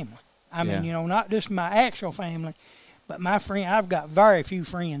family. I mean, not just my actual family, but my friend. I've got very few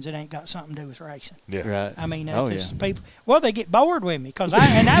friends that ain't got something to do with racing. Yeah. Right. I mean, that's people. Well, they get bored with me because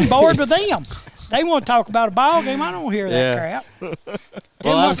I'm bored with them. They want to talk about a ball game. I don't hear that crap.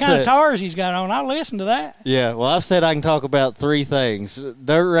 What kind of tires he's got on, I'll listen to that. Yeah, well, I've said I can talk about three things: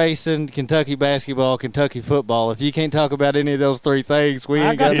 dirt racing, Kentucky basketball, Kentucky football. If you can't talk about any of those three things, we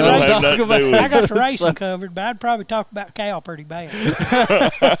ain't got nothing to talk about. I got the racing covered, but I'd probably talk about Cal pretty bad.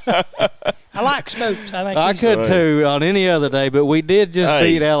 I like Stoops. I could too on any other day, but we did just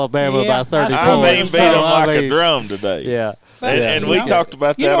beat Alabama by 30 points. I beat them like a drum today. Yeah. And we talked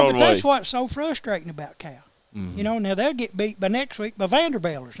about that on the way. That's what's so frustrating about Cal. Mm-hmm. Now they'll get beat by next week by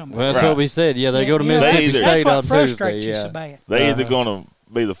Vanderbilt or something. Well, that's what we said. Yeah, they go to Mississippi State on Tuesday. That's what frustrates you so bad. They're either going to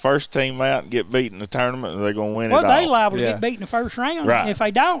be the first team out and get beat in the tournament, or they're going to win it all. Well, they're liable to get beat in the first round. Right. If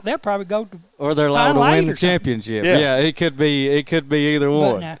they don't, they'll probably go to or they're liable to win the championship. Yeah, it could be either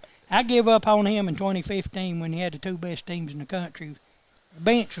one. But I give up on him in 2015 when he had the two best teams in the country. The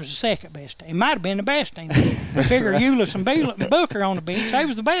bench was the second best team. It might have been the best team. I figure Euless and Booker on the bench, they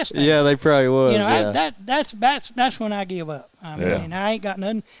was the best team. Yeah, they probably was. That's when I give up. I mean, and I ain't got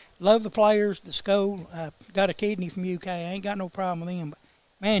nothing. Love the players, the school. Got a kidney from UK. I ain't got no problem with them. But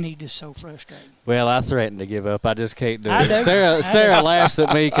Man, he's just so frustrating. Well, I threatened to give up. I just can't do I it. do. Sarah laughs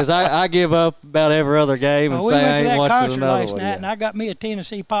at me because I give up about every other game and we say went I to ain't that watching concert another last one. night, yet. and I got me a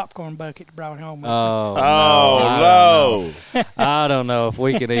Tennessee popcorn bucket to brought home. Oh, no. I don't know if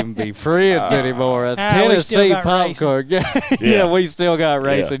we can even be friends anymore. A we Tennessee still got popcorn. Yeah, we still got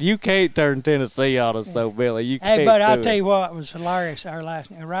racing. You can't turn Tennessee on us, though, Billy. You can't. Hey, but I'll do tell it. you what was hilarious. Our last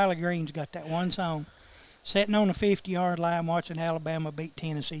night, Riley Green's got that one song, sitting on the 50-yard line watching Alabama beat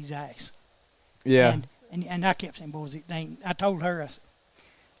Tennessee's ass. Yeah. And I kept saying, boys, I told her, I said,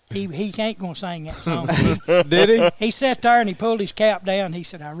 he ain't going to sing that song. Did he? He sat there and he pulled his cap down. He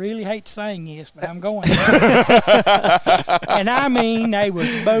said, I really hate to sing this, but I'm going. And I mean, they was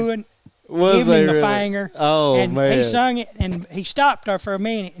booing, giving him the finger. Oh, and man. he sung it, and he stopped there for a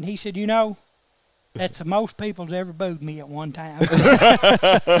minute, and he said, that's the most people's ever booed me at one time.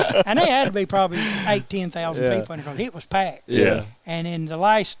 And they had to be probably 10,000 people in it because it was packed. Yeah. And in the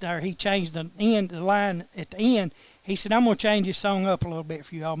last there, he changed the line at the end. He said, I'm going to change this song up a little bit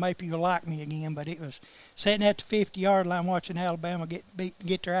for you all. Maybe you'll like me again. But it was sitting at the 50-yard line watching Alabama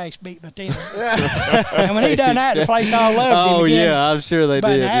get their ass beat by Tennessee. And when he done that, the place all loved him Oh, again. yeah, I'm sure they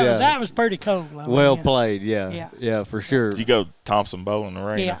But did. that was pretty cool. Well played, yeah, for sure. Did you go Thompson Bowling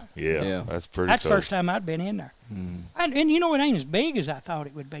Arena? Yeah. That's pretty That's cool. the first time I'd been in there. And it ain't as big as I thought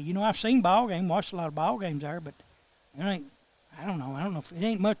it would be. I've seen ball games, watched a lot of ball games there, but it ain't. I don't know if it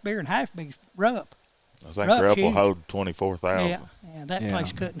ain't much bigger than half big as Rupp. I think Rupp's Rupp will huge. hold 24,000. Yeah, that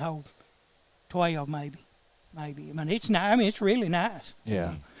place couldn't hold 12 maybe. I mean, it's nice. I mean, it's really nice.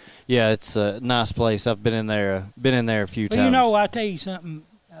 Yeah. Yeah, it's a nice place. I've been in there a few times. Well, I tell you something,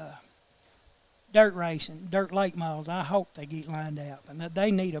 dirt racing, dirt late models, I hope they get lined out. And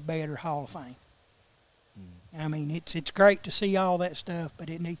they need a better Hall of Fame. I mean, it's great to see all that stuff, but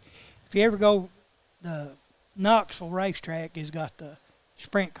if you ever go, the Knoxville racetrack has got the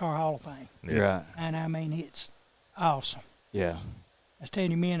Sprint Car Hall of Fame. Yeah. Right. And, I mean, it's awesome. Yeah. I was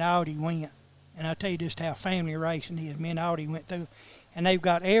telling you, me and Audi went, and I'll tell you just how family racing is. Me and Audi went through, and they've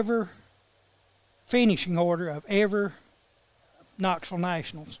got every finishing order of every Knoxville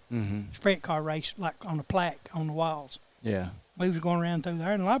Nationals sprint car race, like on a plaque on the walls. Yeah. We was going around through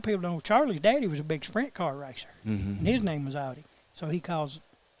there, and a lot of people don't know Charlie's daddy was a big sprint car racer, and his name was Audi. So he calls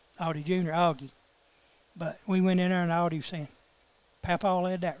Audi Jr. Augie. But we went in there, and Audi was saying, Papa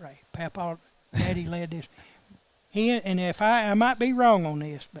led that race. Papa, Daddy led this. And if I might be wrong on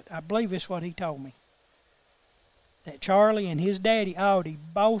this, but I believe it's what he told me, that Charlie and his daddy, Audi,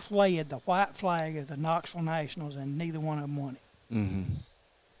 both led the white flag of the Knoxville Nationals, and neither one of them won it. Mm-hmm.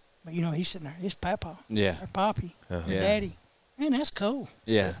 But, he's sitting there. It's Papa. Yeah. Or Poppy. Uh-huh. Or Yeah. Daddy. Man, that's cool.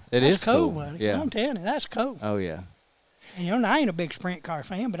 Yeah. That's cool, cool. buddy. Yeah. I'm telling you, that's cool. Oh, yeah. And, I ain't a big sprint car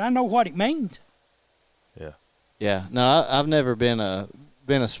fan, but I know what it means. Yeah. Yeah. No, I've never been I've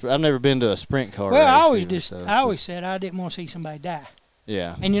never been to a sprint car Well, race I always said I didn't want to see somebody die.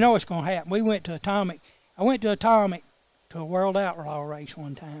 Yeah. And what's going to happen. We went to Atomic. I went to Atomic to a World Outlaw race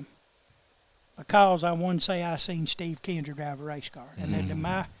one time because I wanted to say I seen Steve Kendra drive a race car. And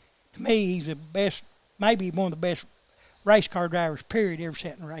to me, he's the best, maybe one of the best race car drivers, period, ever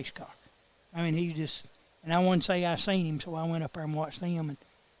sat in a race car. I mean, and I wanted to say I seen him, so I went up there and watched them. And,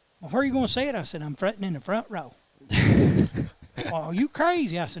 well, where are you going to see it? I said, I'm fronting in the front row. Well, are you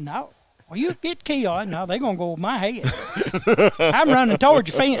crazy? I said, no. Well, you get killed. No, they're going to go over my head. I'm running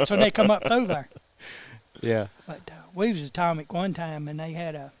towards the fence when they come up through there. Yeah. But we was at Atomic one time, and they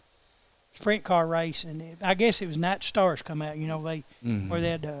had a sprint car race, and I guess it was Night Stars come out. Where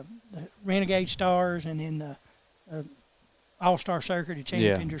they had the Renegade Stars and then the All-Star Circuit of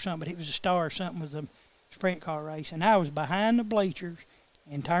Champions or something. But it was a star or something was the sprint car race, and I was behind the bleachers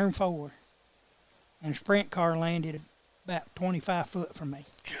in turn 4, and a sprint car landed about 25 foot from me.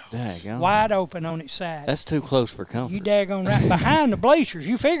 Daggone. Wide open on its side. That's too close for comfort. You daggone right. Behind the bleachers.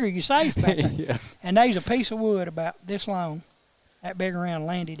 You figure you're safe back there. Yeah. And there's a piece of wood about this long, that big around,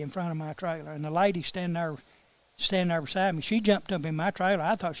 landed in front of my trailer. And the lady standing there beside me, she jumped up in my trailer.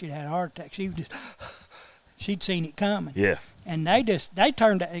 I thought she'd had a heart attack. She'd seen it coming. Yeah. And they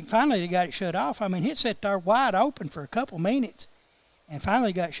turned it, and finally they got it shut off. I mean, it sat there wide open for a couple minutes. And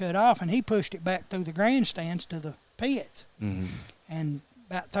finally got shut off, and he pushed it back through the grandstands to the pits. Mm-hmm. And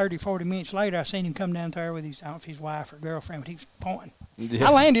about 30, 40 minutes later, I seen him come down there with I don't know if his wife or girlfriend, but he was pointing. Yeah.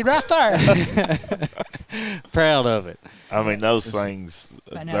 I landed right there. Proud of it. I mean, those things,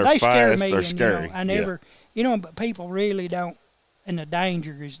 But they're now, they scare fast, me. they're And, scary. I never, but people really don't, and the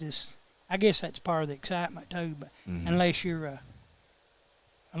danger is this. I guess that's part of the excitement, too, but unless you're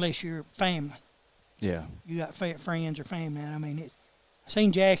family. Yeah. You got friends or family. I mean, I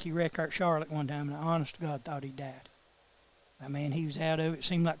seen Jackie wreck her at Charlotte one time, and I honest to God thought he died. I mean, he was out of it. It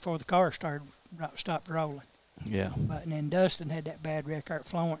seemed like before the car stopped rolling. Yeah. But and then Dustin had that bad wreck at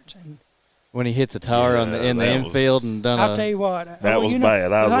Florence, and when he hit the tire in the infield and done I'll tell you what. That was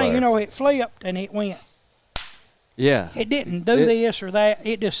bad. I was like, it flipped and it went. Yeah. It didn't do this or that.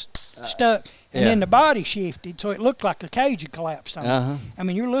 It just stuck. And then the body shifted, so it looked like the cage had collapsed on it. I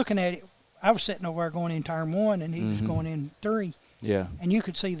mean, you're looking at it. I was sitting over there going in turn 1, and he was going in 3. Yeah. And you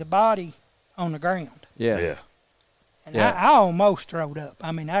could see the body on the ground. Yeah. Yeah. And I almost throwed up.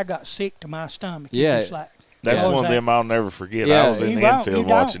 I mean, I got sick to my stomach. Yeah. It was like, that's one of them I'll never forget. Yeah. I was in the infield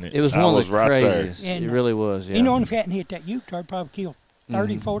watching it. It was one of the craziest. And, it really was, yeah. You know, if you hadn't hit that U-turn, it'd probably killed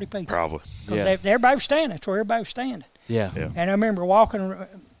 30, 40 people. Probably. Because everybody was standing. That's where everybody was standing. Yeah. And I remember walking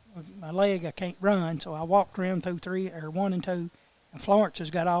with my leg. I can't run, so I walked around through 1 and 2. And Florence has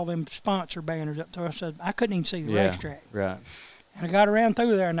got all them sponsor banners up there. So I couldn't even see the racetrack. Right. And I got around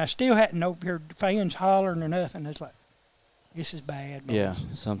through there, and I still hadn't heard fans hollering or nothing. It's like, this is bad. Boys. Yeah,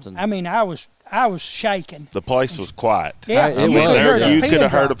 something. I mean, I was shaking. The place was quiet. Yeah, you could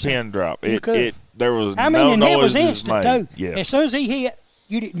have heard a pin drop. There was I mean, no and noise it was instant made. too. Yeah. As soon as he hit,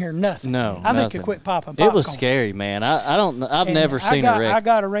 you didn't hear nothing. No, I think nothing. you quit popping popcorn. It was scary, man. I've never seen a wreck. I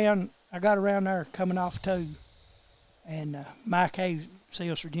got around there coming off 2, and Mike Hayes,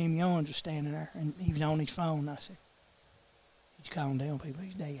 sales for Jimmy Owens, was standing there, and he was on his phone. I said, "He's calling down, people.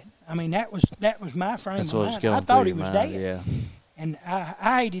 He's dead." I mean, that was my frame of mind. I thought he was dead. Yeah. And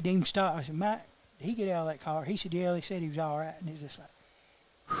I hated him stop. I said, "Mike, did he get out of that car?" He said, "Yeah." They said he was all right, and he was just like,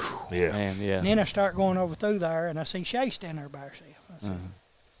 whew. Yeah. Man, yeah. And then I start going over through there, and I see Shay standing there by herself. I said,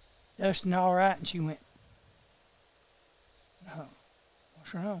 "Dustin, all right?" And she went, "No,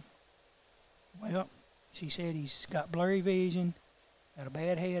 what's wrong?" Well, she said he's got blurry vision, got a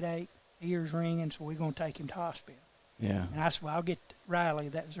bad headache, ears ringing, so we're going to take him to hospital. Yeah. And I said, "Well, I'll get Riley,"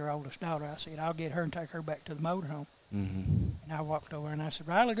 that was her oldest daughter. I said, "I'll get her and take her back to the motorhome." And I walked over and I said,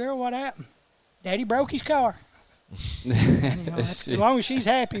 "Riley, girl, what happened?" "Daddy broke his car." As long as she's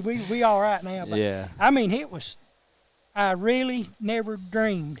happy, we all right now. But, yeah. I mean, I really never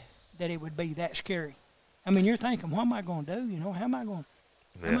dreamed that it would be that scary. I mean, you're thinking, what am I going to do? How am I going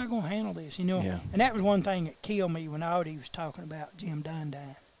to handle this? Yeah. And that was one thing that killed me when Audie was talking about Jim Dunn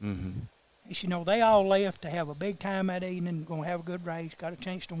dying. He said, they all left to have a big time that evening, going to have a good race, got a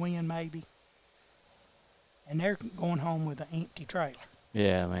chance to win maybe. And they're going home with an empty trailer.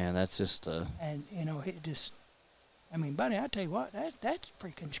 Yeah, man, that's just and it just, I mean, buddy, I tell you what, that's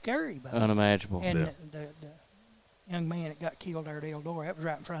freaking scary, buddy. Unimaginable. And the young man that got killed there at Eldora, that was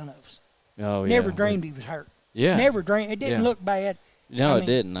right in front of us. Oh, Never dreamed he was hurt. Yeah. Never dreamed. It didn't look bad. No, it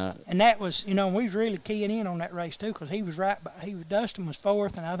didn't. And that was, we was really keying in on that race too, because he was Dustin was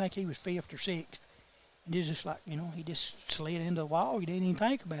 4th, and I think he was 5th or 6th. And it's just like, he just slid into the wall. You didn't even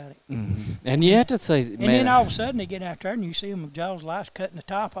think about it. And you have to say, man. And then all of a sudden they get out there and you see him with Jaws lights cutting the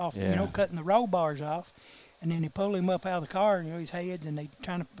top off, cutting the roll bars off. And then they pull him up out of the car, and his heads, and they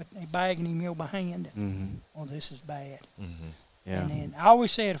bagging him by hand. Well, this is bad. Yeah. And then I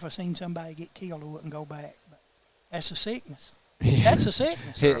always said if I seen somebody get killed, I wouldn't go back. But that's a sickness. That's a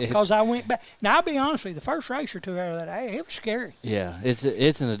sickness. Because I went back. Now, I'll be honest with you, the first race or two out of that, it was scary. Yeah,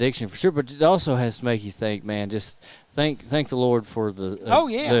 it's an addiction for sure, but it also has to make you think, man, just thank the Lord for the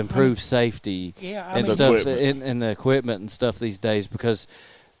improved safety and stuff and the equipment and stuff these days, because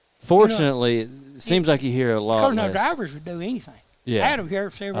fortunately it seems like you hear a lot because less. no drivers would do anything. Yeah. I'd have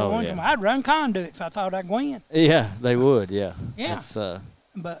heard several ones of them. I'd run conduit if I thought I'd win. Yeah, they would, yeah. Yeah. It's,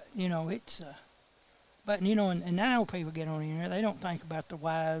 but, it's... But, and now people get on here, they don't think about the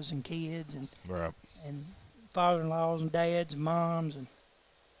wives and kids and father-in-laws and dads and moms. And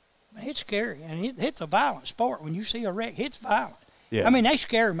it's scary. And it's a violent sport. When you see a wreck, it's violent. Yeah. I mean, they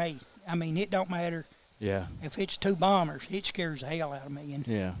scare me. I mean, it don't matter if it's 2 bombers. It scares the hell out of me.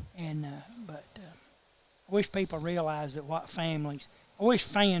 But I wish people realized that I wish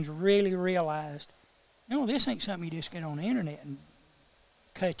fans really realized, this ain't something you just get on the internet and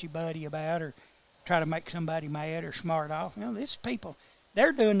cut your buddy about or try to make somebody mad or smart off. This people,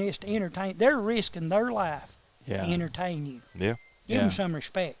 they're doing this to entertain. They're risking their life to entertain you. Yeah. Give them some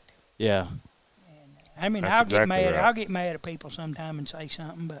respect. Yeah. And, I mean, That's I'll exactly get mad. right. I'll get mad at people sometime and say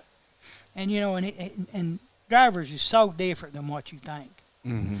something, but and drivers is so different than what you think.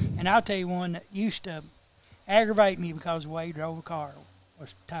 And I'll tell you one that used to aggravate me because of the way he drove a car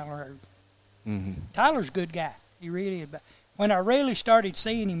was Tyler Hurd. Tyler's a good guy. He really is. But when I really started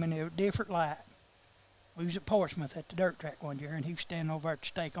seeing him in a different light, we was at Portsmouth at the dirt track one year, and he was standing over at the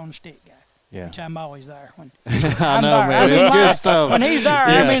steak on the stick guy. Yeah. Which I'm always there. When I know, man. It's good stuff. When he's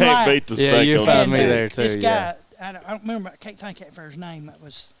there, You can't beat the steak you on find the me stick. there, too. This guy, I don't remember, I can't think of it for his name. It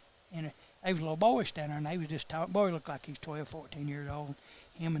was, They was a little boy standing there, and they was just talking. Boy looked like he was 12, 14 years old.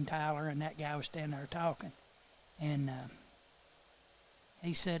 Him and Tyler and that guy was standing there talking. And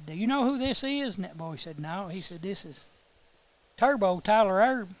he said, "Do you know who this is?" And that boy said, "No." He said, "This is Turbo, Tyler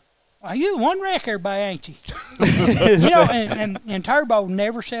Erb." "Well, you the one wreck everybody, ain't you?" And Turbo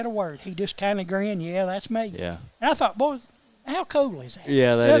never said a word. He just kind of grinned, "Yeah, that's me." Yeah. And I thought, boys, how cool is that?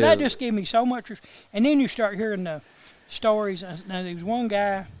 Yeah, that just gave me so much. And then you start hearing the stories. Now, there was one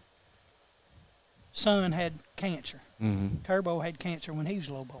guy, son had cancer. Mm-hmm. Turbo had cancer when he was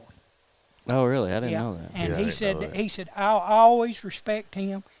a little boy. Oh, really? I didn't know that. And he said, "I'll always respect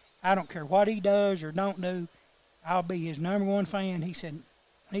him. I don't care what he does or don't do. I'll be his number one fan." He said,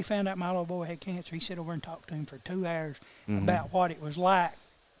 when he found out my little boy had cancer, he sat over and talked to him for 2 hours about what it was like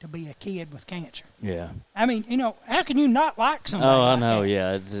to be a kid with cancer. Yeah. I mean, how can you not like somebody like that? Oh, I know,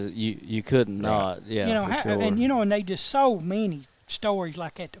 yeah. It's, you couldn't not, yeah, for sure. And they just so many stories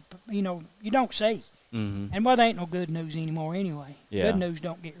like that, you don't see. Mm-hmm. And, well, there ain't no good news anymore anyway. Yeah. Good news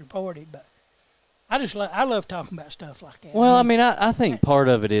don't get reported, but I love talking about stuff like that. Well, I think part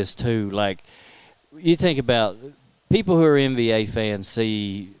of it is, too, like, you think about people who are NBA fans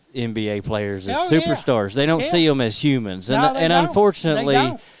see NBA players as superstars. They don't see them as humans. And unfortunately,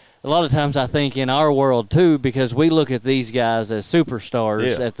 a lot of times I think in our world, too, because we look at these guys as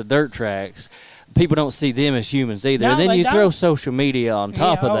superstars at the dirt tracks, people don't see them as humans either. No, and then you don't. throw social media on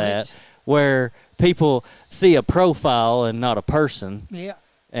top of that, where people see a profile and not a person. Yeah.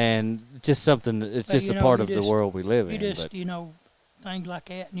 And just something, it's just a part of the world we live in. Things like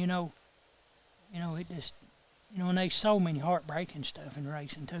that. And, it just, and there's so many heartbreaking stuff in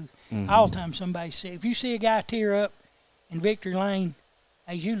racing, too. Mm-hmm. All the time somebody says, if you see a guy tear up in victory lane,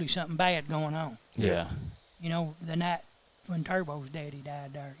 there's usually something bad going on. Yeah. The night when Turbo's daddy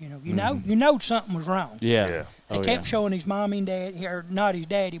died there, you know something was wrong. Yeah. They kept showing his mommy and daddy, or not his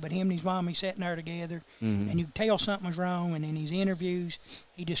daddy, but him and his mommy sitting there together, and you could tell something was wrong. And in his interviews,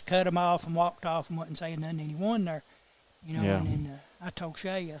 he just cut them off and walked off and wasn't saying nothing. And he won there, And then I told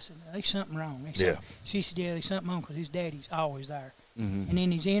Shay, I said, "There's something wrong." She said, "Yeah, there's something wrong because his daddy's always there." Mm-hmm. And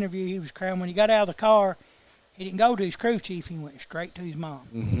in his interview, he was crying. When he got out of the car, he didn't go to his crew chief. He went straight to his mom.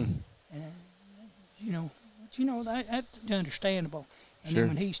 Mm-hmm. And that's understandable. And then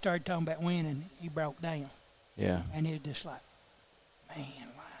when he started talking about winning, he broke down. Yeah. And it was just like, man,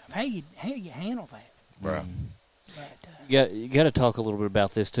 how you handle that? Right. But, you got to talk a little bit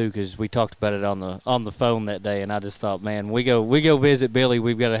about this too, because we talked about it on the phone that day, and I just thought, man, we go visit Billy,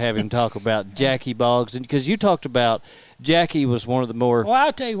 we've got to have him talk about Jackie Boggs, and because you talked about Jackie was one of the more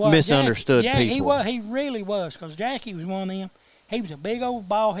I'll tell you what, misunderstood people. He really was, because Jackie was one of them. He was a big old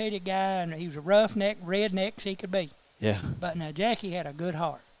bald-headed guy, and he was a roughneck, redneck as he could be. Yeah. But now Jackie had a good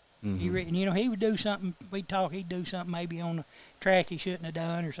heart. Mm-hmm. He would do something. He'd do something maybe on the track he shouldn't have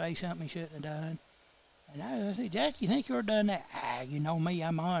done, or say something he shouldn't have done. And I said, "Jackie, you think you ought to done that?" You know me,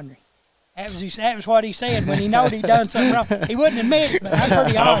 I'm ornery. That was what he said when he knowed he'd done something wrong. He wouldn't admit it, but I'm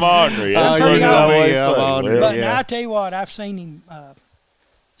pretty ornery. I'm ornery. I'm pretty ornery. But now I tell you what, I've seen him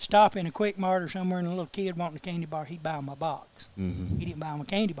stop in a Quick Mart or somewhere, and a little kid wanting a candy bar, he'd buy him a box. Mm-hmm. He didn't buy him a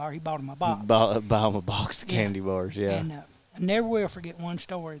candy bar, he bought him a box. Buy him a box of candy bars, yeah. And I never will forget one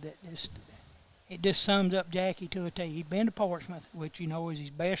story that just sums up Jackie to a T. He'd been to Portsmouth, which is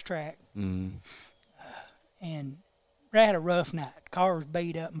his best track, Mm-hmm. and had a rough night. Car was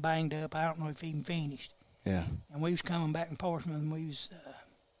beat up and banged up. I don't know if he even finished. Yeah. And we was coming back from Portsmouth, and we was,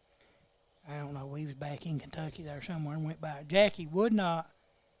 we was back in Kentucky there somewhere and went by. Jackie would not,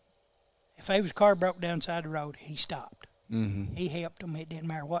 if his car broke down side the road, he stopped. Mm-hmm. He helped him. It didn't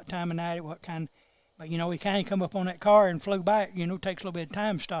matter what time of night, what kind. But, he kind of come up on that car and flew back. It takes a little bit of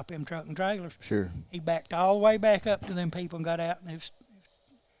time to stop them truck and trailers. Sure. He backed all the way back up to them people and got out, and it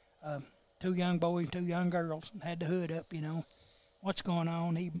was 2 young boys, 2 young girls, and had the hood up, What's going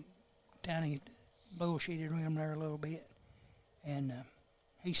on? He kind of bullshitted him there a little bit. And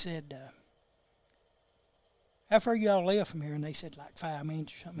he said, "How far y'all live from here?" And they said, like 5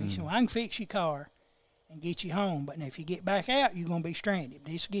 minutes or something. He said, "Well, I can fix your car and get you home, but if you get back out, you're going to be stranded.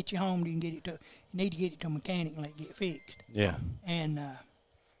 This will get you home, you need to get it to a mechanic and let it get fixed." Yeah. And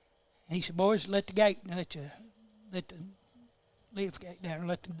he said, "Boys, let the lift gate down and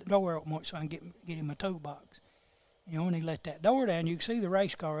let the door open so I can get him a toolbox." And he let that door down. You can see the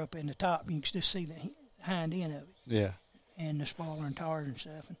race car up in the top. You can just see the hind end of it. Yeah. And the spoiler and tires and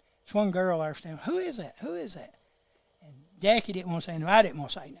stuff. And there's one girl there standing, "Who is that? Who is that?" And Jackie didn't want to say anything. I didn't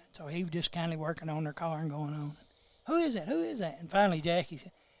want to say nothing. So he was just kindly working on their car and going on. "Who is that? Who is that?" And finally Jackie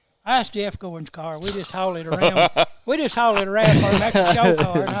said, I asked Jeff Gordon's car. We just haul it around. For him. That's a show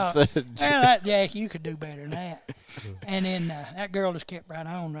car. Well, that Jackie, you could do better than that. And then that girl just kept right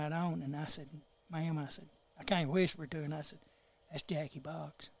on. And I said, ma'am, I can't whisper to her. And I said, that's Jackie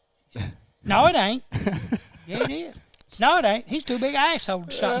Boggs. She said, no, it ain't. Yeah, it is. No, it ain't. He's too big an asshole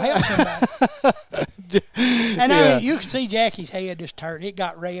to stop and help somebody. And I mean, you could see Jackie's head just turn. It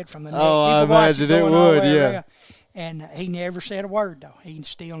got red from the neck. Oh, I imagine it would, yeah. Around. And he never said a word, though. He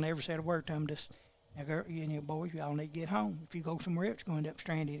still never said a word to him. Just, boys, y'all need to get home. If you go somewhere else, you're going to end up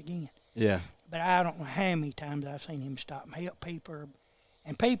stranded again. Yeah. But I don't know how many times I've seen him stop and help people.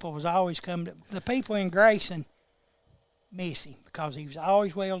 And people was always coming to, the people in Grayson miss him because he was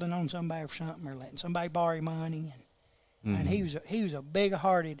always welding on somebody for something or letting somebody borrow money. And he was a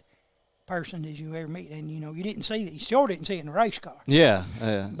big-hearted person as you ever meet. And, you didn't see that. You sure didn't see it in a race car. Yeah.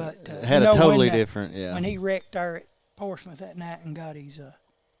 But had a totally different, yeah. When he wrecked there at Portsmouth that night and got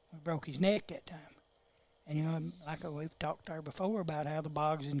broke his neck that time. And, like we've talked there before about how the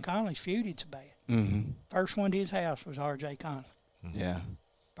Boggs and Conleys feuded so bad. Mm-hmm. First one to his house was R.J. Conley. Yeah.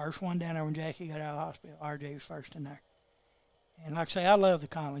 First one down there when Jackie got out of the hospital, R.J. was first in there. And like I say, I love the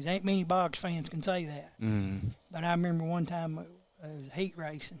Conleys. Ain't many Boggs fans can say that. Mm-hmm. But I remember one time it was heat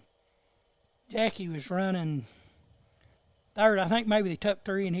racing. Jackie was running third. I think maybe they took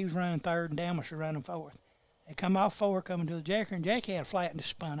three, and he was running third, and Damas was running fourth. They come off four, coming to the Jacker, and Jackie had a flat and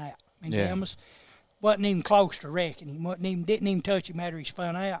just spun out. I mean, Damas wasn't even close to wrecking him. Didn't even touch him after he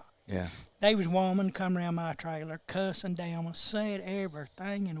spun out. Yeah. They was woman come around my trailer, cussing Damas, said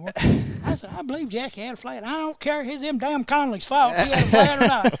everything. And I said, I believe Jackie had a flat. I don't care if it's them damn Conley's fault if he had a flat or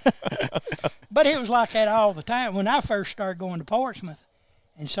not. But it was like that all the time. When I first started going to Portsmouth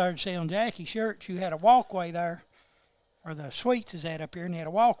and started selling Jackie shirts, you had a walkway there, or the suites is at up here, and they had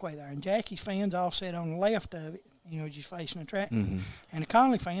a walkway there. And Jackie's fans all sat on the left of it, just facing the track. Mm-hmm. And the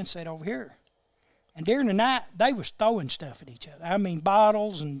Conley fans sat over here. And during the night, they was throwing stuff at each other. I mean,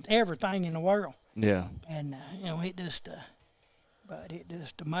 bottles and everything in the world. Yeah. And, it just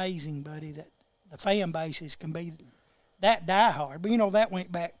amazing, buddy, that the fan bases can be that diehard. But, that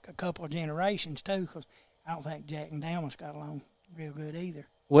went back a couple of generations, too, because I don't think Jack and Damas got along real good either.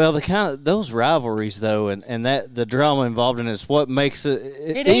 Well, those rivalries though, and that the drama involved in it is what makes it.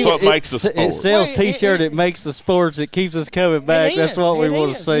 It's what makes the sport. It sells T-shirt. It makes the sports. It keeps us coming back. That's what we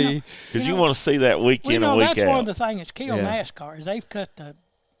want to see. Because you want to see that week in and week out. That's one of the things that's killed NASCAR is they've cut the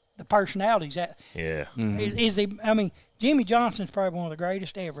personalities out. Yeah. Mm-hmm. Jimmy Johnson's probably one of the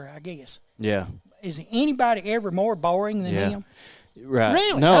greatest ever, I guess. Yeah. Is anybody ever more boring than him? Right.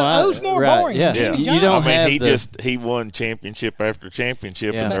 Really? No, who's more boring than Jimmy Johnson? You don't he won championship after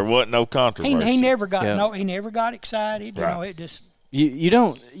championship, and there wasn't no controversy. He never got excited. Right. It just you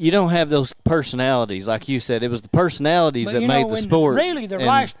don't have those personalities like you said. It was the personalities that made the sport. Really, the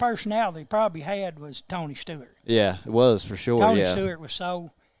last personality probably had was Tony Stewart. Yeah, it was for sure. Tony Stewart was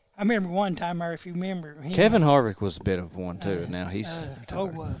so. I remember one time, if you remember, Kevin Harvick was a bit of one too. Now he's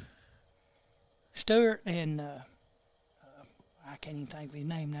Stewart and. I can't even think of his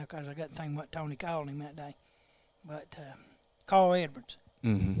name now because I got to think what Tony called him that day. But Carl Edwards.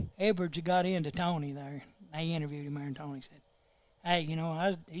 Mm-hmm. Edwards got into Tony there. They interviewed him there, and Tony said, hey,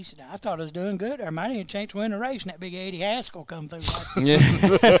 he said, I thought I was doing good. I might have a chance to win a race, and that big Eddie Haskell come through. Yeah.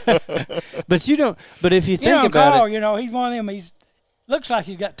 But if you think about Carl, it. he's one of them, looks like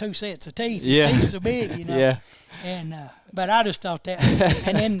he's got two sets of teeth. His teeth so big, Yeah. And but I just thought that.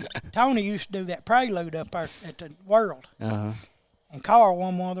 And then Tony used to do that prelude up there at the World. Uh-huh. And Carl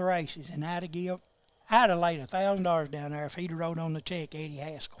won one of the races, and I'd have laid $1,000 down there if he'd have wrote on the check Eddie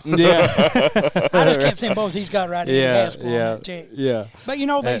Haskell. Yeah. I just kept saying, boys, he's got to write Eddie Haskell on that check. Yeah. But,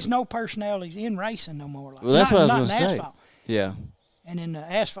 there's no personalities in racing no more. Well, that's what I was going to say. Asphalt. Yeah. And in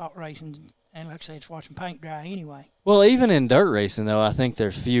asphalt racing, and like I said, it's watching paint dry anyway. Well, even in dirt racing, though, I think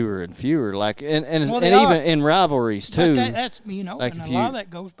there's fewer and fewer. And even in rivalries, too. But that's, and a lot of that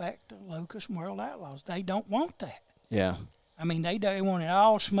goes back to Lucas and World Outlaws. They don't want that. Yeah. I mean, they want it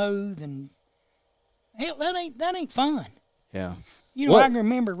all smooth, and hell, that ain't fun. Yeah. I can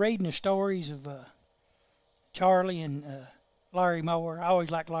remember reading the stories of Charlie and Larry Moore. I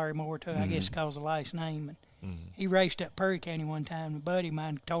always liked Larry Moore, too, I guess because of the last name. And he raced up Perry County one time, and a buddy of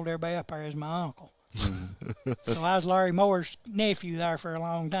mine told everybody up there as my uncle. So I was Larry Moore's nephew there for a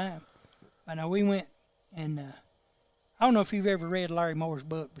long time. I know we went, and I don't know if you've ever read Larry Moore's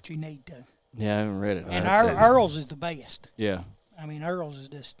book, but you need to. Yeah, I haven't read it. And Earl's is the best. Yeah. I mean, Earl's is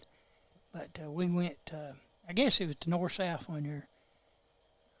just. But we went, I guess it was to North-South one year.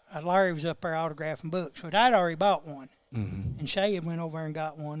 Larry was up there autographing books, but I'd already bought one. Mm-hmm. And Shay had went over and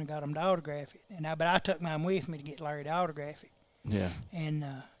got one and got him to autograph it. But I took mine with me to get Larry to autograph it. Yeah. And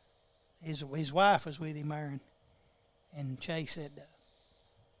his wife was with him there, and Chase said,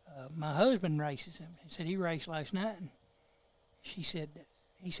 my husband races him. He said he raced last night, and he said,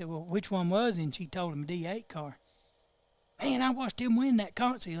 well, which one was it? And she told him a D8 car. Man, I watched him win that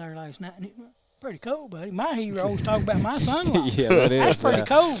concert there last night, and it was pretty cool, buddy. My heroes talk about my son-in-law. Yeah, that is. That's pretty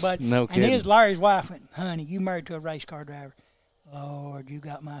cool, buddy. No kidding. And Larry's wife went, honey, you married to a race car driver. Lord, you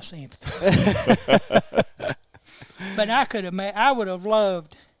got my sympathy. But I would have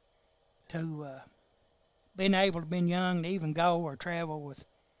loved to been able to been young to even go or travel with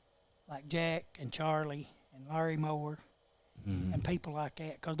like Jack and Charlie and Larry Moore and people like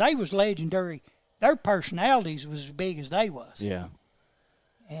that, because they was legendary. Their personalities was as big as they was. Yeah.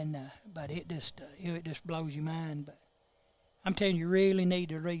 And but it just blows your mind. But I'm telling you, really need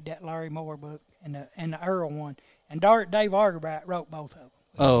to read that Larry Moore book and the Earl one. And Dave Argerbright wrote both of them.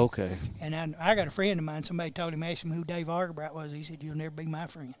 Oh, okay. And I got a friend of mine. Somebody told him, asked him who Dave Argerbright was. He said, "You'll never be my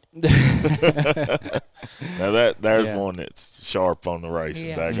friend." Now there's one that's sharp on the racing.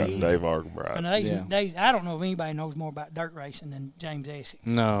 Yeah, Dave Argerbright. But I don't know if anybody knows more about dirt racing than James Essex.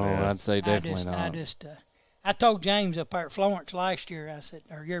 No, I'd say definitely not. I told James up there at Florence last year, I said,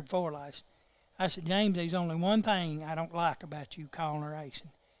 or year before last, I said, James, there's only one thing I don't like about you calling a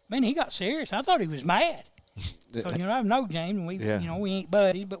racing. Man, he got serious. I thought he was mad. Because, I know James, and we ain't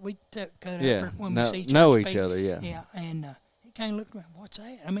buddies, but we cut up when we see each other. Know each other, yeah. Yeah, and he kind of looked at me, what's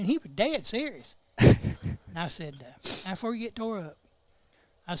that? I mean, he was dead serious. And I said, before you get tore up,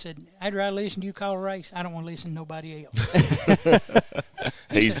 I said, I'd rather listen to you call a race. I don't want to listen to nobody else.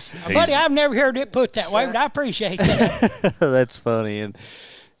 Buddy, I've never heard it put that way, but I appreciate that. That's funny. And,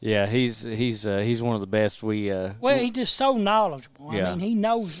 yeah, he's one of the best well, he's just so knowledgeable. Yeah. I mean, he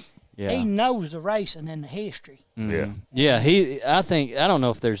knows the racing and the history. Mm-hmm. Yeah. I don't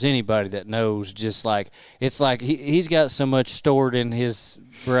know if there's anybody that knows, just like, it's like he's got so much stored in his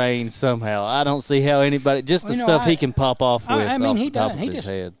brain somehow. I don't see how anybody, just the stuff he can pop off with off the top of his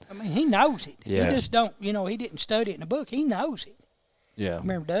head. I mean, he knows it. Yeah. He just don't, he didn't study it in a book. He knows it. Yeah. I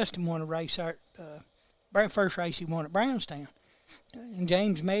remember Dustin won a race, first race he won at Brownstown. And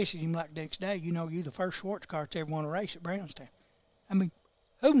James messaged him like the next day, you're the first Schwartz car that's ever won a race at Brownstown. I mean,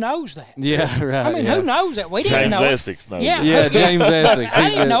 who knows that? Yeah, right. I mean, who knows that? We didn't know James Essex knows it. Yeah, James Essex. I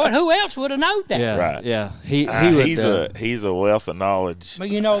didn't know it. Who else would have known that? Yeah, right. Yeah, he's a wealth of knowledge. But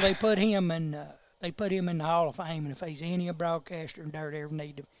they put him in the Hall of Fame, and if there's any broadcaster in dirt ever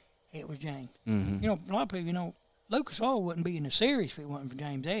needed him, it was James. Mm-hmm. A lot of people, Lucas Oil wouldn't be in the series if it wasn't for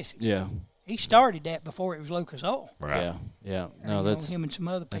James Essex. Yeah. He started that before it was Lucas Oil. Right. Yeah. No, that's him and some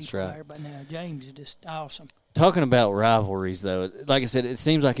other people right. there, but now James is just awesome. Talking about rivalries, though, like I said, it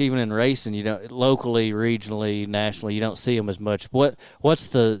seems like even in racing, locally, regionally, nationally, you don't see them as much. What's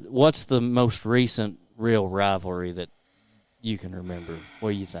the most recent real rivalry that you can remember?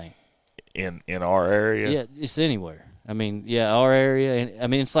 What do you think? In our area? Yeah, it's anywhere. I mean, our area. And I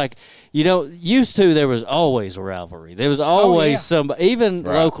mean, it's like, used to there was always a rivalry. There was always somebody, even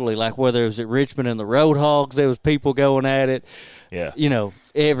locally, like whether it was at Richmond and the Road Hogs, there was people going at it. Yeah.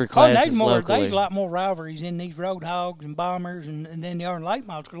 Every class is locally. There's a lot more rivalries in these Road Hogs and Bombers and then they are in Late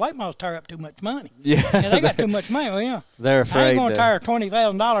Models, because Late Models tear up too much money. Yeah. They got too much money. Well, yeah. They're afraid I ain't going to tear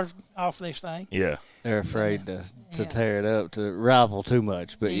 $20,000 off this thing. Yeah. They're afraid to tear it up, to rival too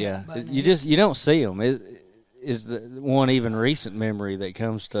much. But, but you don't see them. Is the one even recent memory that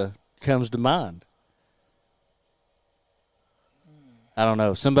comes to mind? I don't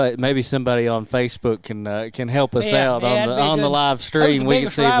know. Maybe somebody on Facebook can help us out on the live stream. We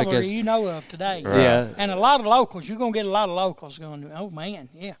can see because you know of today. Right. Yeah, and a lot of locals. You're gonna get a lot of locals going. Oh man,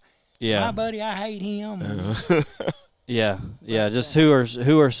 yeah. My buddy, I hate him. Yeah. Just who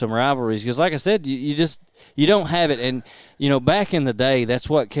are some rivalries? Because like I said, you don't have it, and back in the day, that's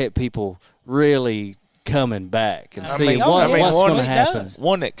what kept people really coming back and seeing what's going to happen.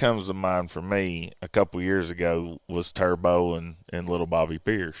 One that comes to mind for me a couple years ago was Turbo and little Bobby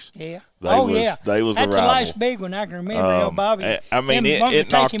Pierce. Yeah. They was That's a rival. the last big one I can remember. Bobby. I mean,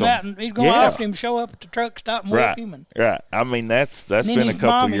 it knocked him out, and he's going after him, show up at the truck stop and whip him. Right. I mean, that's been a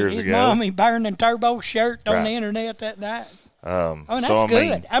couple years ago. His mommy burning Turbo's shirt on the internet that night. That's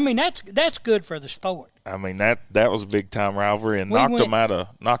good. I mean, that's good for the sport. I mean, that was a big time rivalry and knocked them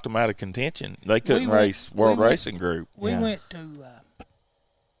out of contention. They couldn't race World Racing Group. We went to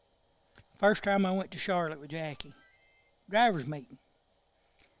first time I went to Charlotte with Jackie, drivers meeting.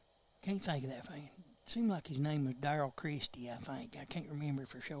 Can't think of that thing. Seemed like his name was Darrell Christie, I think. I can't remember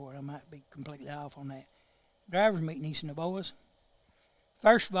for sure. I might be completely off on that. Drivers meeting, he said, "The boys,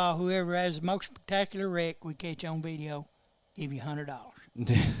 first of all, whoever has the most spectacular wreck we catch on video, give you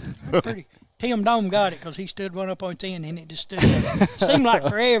 $100." Tim Dome got it because he stood one up on 10, and it just stood there. Seemed like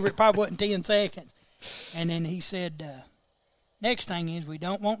forever. It probably wasn't 10 seconds. And then he said, next thing is we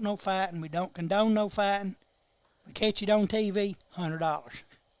don't want no fighting. We don't condone no fighting. We catch it on TV, $100. Well,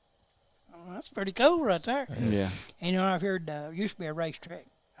 that's pretty cool right there. Yeah. And, I've heard used to be a racetrack.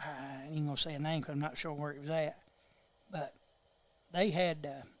 I ain't going to say a name because I'm not sure where it was at. But they had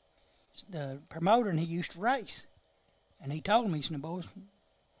the promoter, and he used to race. And he told me, he said, boys,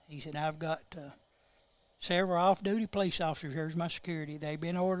 he said, I've got several off-duty police officers here as my security. They've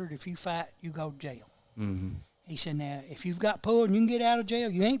been ordered, if you fight, you go to jail. Mm-hmm. He said, now, if you've got pulled and you can get out of jail,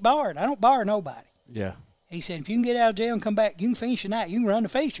 you ain't barred. I don't bar nobody. Yeah. He said, if you can get out of jail and come back, you can finish the night. You can run the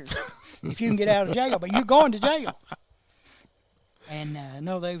features if you can get out of jail, but you're going to jail. And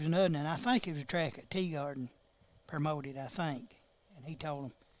no, there was another, and I think it was a track at Tea Garden promoted, I think. And he told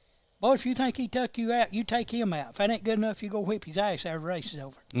them, boy, if you think he took you out, you take him out. If that ain't good enough, you go whip his ass after the race is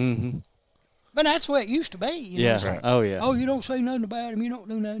over. Mm-hmm. But that's the way it used to be. Yeah. Like, Oh, yeah. oh, you don't say nothing about him. You don't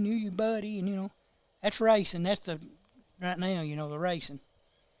do nothing. You're your buddy. And, that's racing. That's right now, the racing.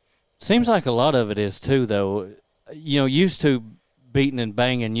 Seems like a lot of it is, too, though. Used to beating and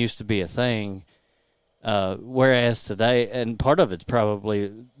banging used to be a thing, whereas today, and part of it's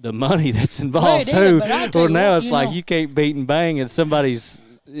probably the money that's involved, too. Well, now it's like you can't beat and bang, and somebody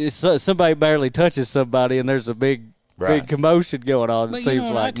barely touches somebody, and there's a big commotion going on. It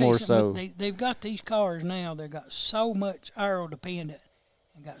seems like more so. They've got these cars now. They've got so much aero dependent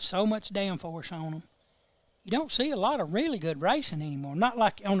and got so much downforce on them. You don't see a lot of really good racing anymore. Not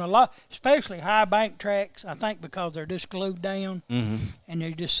like on a lot, especially high bank tracks. I think because they're just glued down, and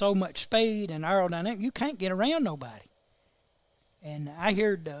there's just so much speed and aerodynamic. You can't get around nobody. And I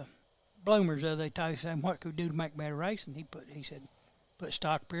heard Bloomers the other day saying what could we do to make better racing. He said, put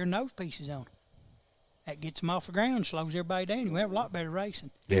stock rear nose pieces on. That gets them off the ground, slows everybody down. You have a lot better racing.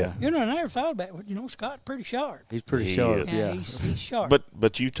 Yeah. I never thought about it. Scott's pretty sharp. He's pretty sharp, yeah. He's sharp.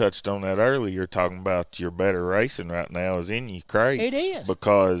 But you touched on that earlier. You're talking about your better racing right now is in your crates. It is.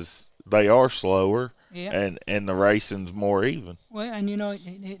 Because they are slower, yeah. and the racing's more even. Well, and,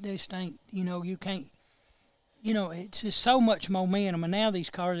 this thing, you can't, it's just so much momentum. And now these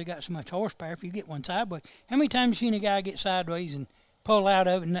cars have got so much horsepower. If you get one sideways, how many times have you seen a guy get sideways and pull out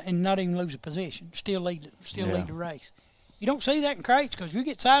of it and not even lose a position, still lead the race? You don't see that in crates because if you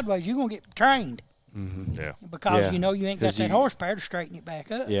get sideways, you're going to get trained. Mm-hmm. Yeah. Because, you ain't got that horsepower to straighten it back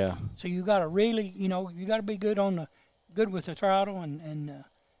up. Yeah. So you got to really, you got to be good with the throttle and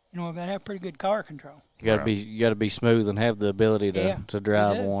got to have pretty good car control. You got to be smooth and have the ability to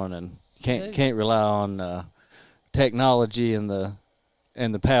drive one, and can't rely on technology and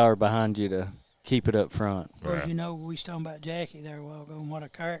the power behind you to keep it up front. Right. We was talking about Jackie there a while ago and what a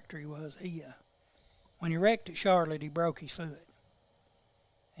character he was. He, when he wrecked at Charlotte, he broke his foot.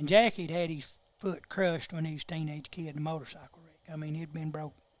 And Jackie had his foot crushed when he was a teenage kid in a motorcycle wreck. I mean, he'd been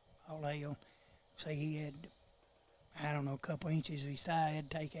broke all hell. Say he had, I don't know, a couple inches of his thigh had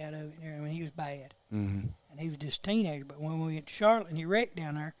to take out of it. I mean, he was bad. Mm-hmm. And he was just a teenager. But when we went to Charlotte and he wrecked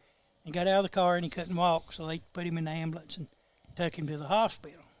down there, he got out of the car and he couldn't walk, so they put him in the ambulance and took him to the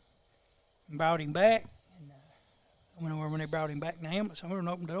hospital. And brought him back. And I went over when they brought him back in the ambulance. I went and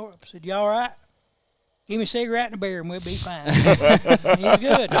opened the door up. I said, "You all right? Give me a cigarette and a beer and we'll be fine." He's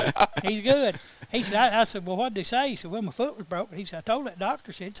good. He's good. He said, I said, "Well, what did they say?" He said, "Well, my foot was broke." He said, "I told that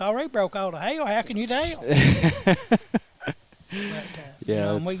doctor, said, it's already broke all to hell. How can you tell?"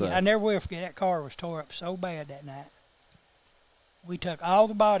 But, I never will forget that car was tore up so bad that night. We took all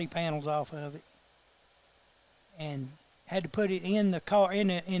the body panels off of it and had to put it in the car, he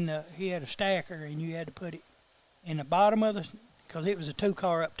had a stacker, and you had to put it in the bottom of because it was a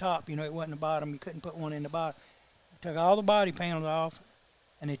two-car up top, it wasn't the bottom, you couldn't put one in the bottom. We took all the body panels off,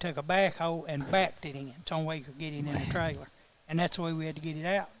 and they took a backhoe and backed it in. It's the only way you could get it in the trailer. And that's the way we had to get it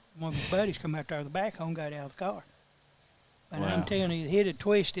out. One of his buddies come out there with the backhoe and got it out of the car. But I'm telling you, it had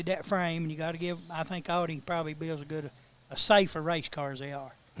twisted that frame, and you got to give, I think Audi probably builds a safer race car as they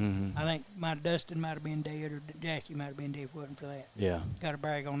are. Mm-hmm. I think Dustin might have been dead, or Jackie might have been dead if it wasn't for that. Yeah. Got to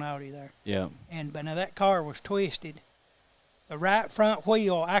brag on Audi there. Yeah. But now that car was twisted. The right front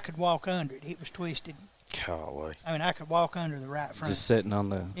wheel, I could walk under it. It was twisted. Golly. I mean, I could walk under the right front. Just sitting on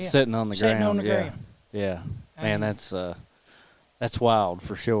the ground. Sitting on the ground. Yeah. Man, that's wild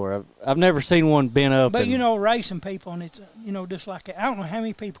for sure. I've never seen one bent up. But racing people, and it's just like that. I don't know how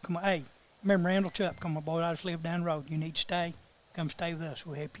many people come. Hey, remember Randall Chupp come on, boy? I just live down the road. You need to stay. Come stay with us.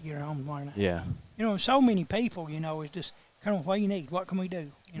 We'll help you get home tomorrow night. Yeah. So many people. It's just come on. What do you need? What can we do?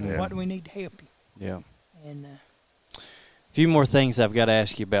 What do we need to help you? Yeah. And a few more things I've got to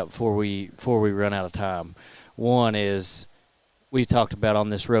ask you about before we run out of time. One is, we talked about on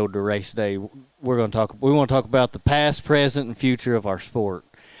this Road to Race Day. We want to talk about the past, present, and future of our sport.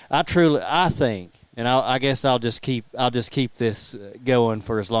 I think, and I guess I'll just keep this going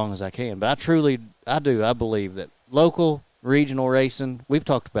for as long as I can. But I believe that local, regional racing. We've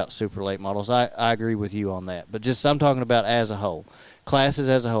talked about super late models. I agree with you on that. But I'm talking about as a whole, classes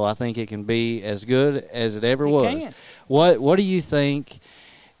as a whole. I think it can be as good as it ever was. Can. What do you think?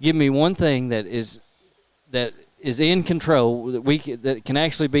 Give me one thing that is in control, that can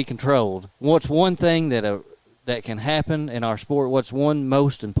actually be controlled. What's one thing that can happen in our sport? What's one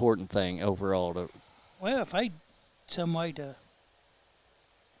most important thing overall? Well, if they some way to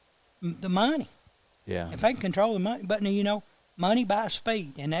the money. Yeah. If they can control the money, but money buys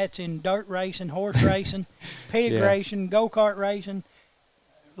speed, and that's in dirt racing, horse racing, pig racing, go-kart racing,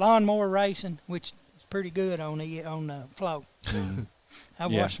 lawnmower racing, which is pretty good on the flow. Mm-hmm.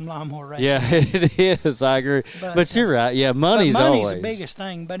 I've watched some lawnmower racing. Yeah, it is. I agree. But you're right. Yeah, money's always the biggest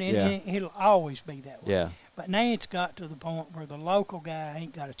thing, but it'll always be that way. Yeah. But now it's got to the point where the local guy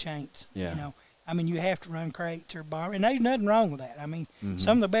ain't got a chance. Yeah. I mean, you have to run crates or bomb, and there's nothing wrong with that. I mean,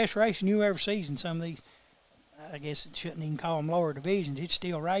 some of the best racing you ever see in some of these, I guess it shouldn't even call them lower divisions. It's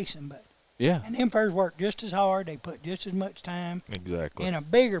still racing, but and them first work just as hard. They put just as much time, exactly, and a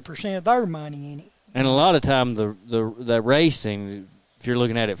bigger percent of their money in it. And a lot of time, the racing, if you're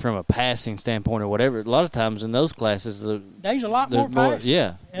looking at it from a passing standpoint or whatever, a lot of times in those classes, there's a lot more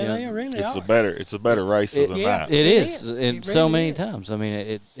passing. They really it's are. It's a better race than that. It is, and it so really many is. times. I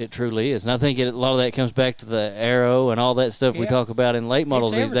mean, it truly is. And I think a lot of that comes back to the aero and all that stuff we talk about in late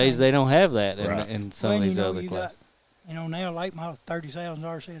models these days. They don't have that in some of these other classes. Now late model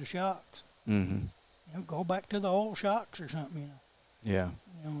 $30,000 set of shocks. Mm-hmm. Go back to the oil shocks or something. Yeah.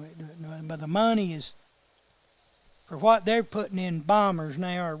 But the money is. For what they're putting in bombers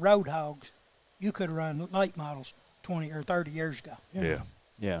now or road hogs, you could have run late models 20 or 30 years ago.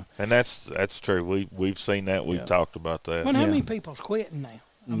 Yeah. And that's true. We've seen that. We've talked about that. Well, how many people's quitting now?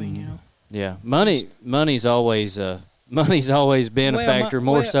 I mean, Yeah, money's always been a factor,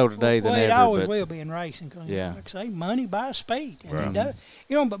 more so today than ever. It always will be in racing. Cause, like I say, money buys speed, and it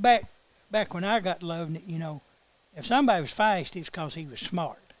does. But back when I got loving it, if somebody was fast, it's because he was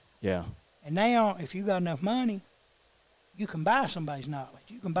smart. Yeah. And now, if you got enough money, you can buy somebody's knowledge.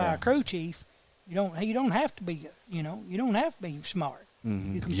 You can buy a crew chief. You don't have to be you don't have to be smart.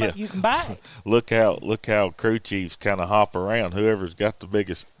 Mm-hmm. You can buy it. Look how crew chiefs kind of hop around. Whoever's got the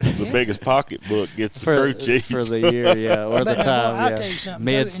biggest pocketbook gets the crew chief for the year, or the time. I'll tell you something.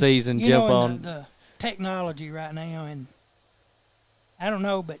 Mid-season jump on the technology right now, and I don't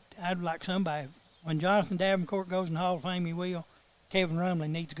know, but I'd like somebody when Jonathan Davenport goes in the Hall of Fame, he will. Kevin Rumley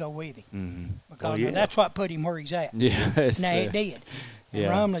needs to go with him because that's what put him where he's at. Yes. Now it did.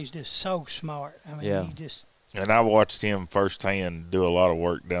 And Rumley's just so smart. I mean, he just. And I watched him firsthand do a lot of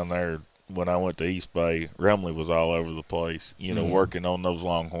work down there when I went to East Bay. Rumley was all over the place, working on those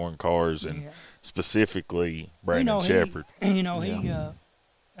Longhorn cars and specifically Brandon Shepherd. I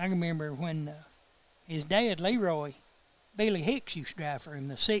remember when his dad, Leroy, Billy Hicks used to drive for him,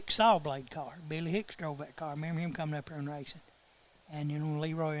 the 6 saw blade car. Billy Hicks drove that car. I remember him coming up here and racing. And,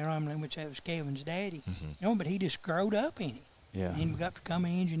 Leroy Rumley, which that was Kevin's daddy, but he just growed up in it. Yeah. And he got to become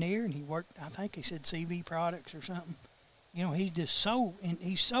an engineer, and he worked, I think he said CV Products or something. He's just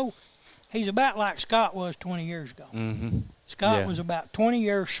he's about like Scott was 20 years ago. Mm-hmm. Scott was about 20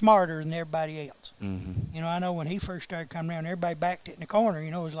 years smarter than everybody else. Mm-hmm. I know when he first started coming around, everybody backed it in the corner,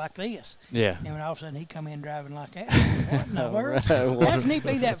 it was like this. Yeah. And then all of a sudden he come in driving like that. What in the world? How can he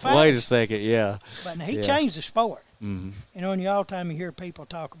be that fast? Wait a second, yeah. But he changed the sport. Mm-hmm. And all the time you hear people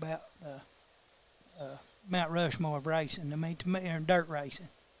talk about Mount Rushmore of racing, dirt racing.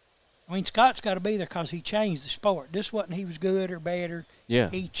 I mean, Scott's got to be there because he changed the sport. This wasn't he was good or bad.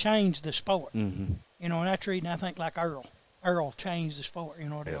 He changed the sport. Mm-hmm. And that's reading, I think, like Earl. Earl changed the sport,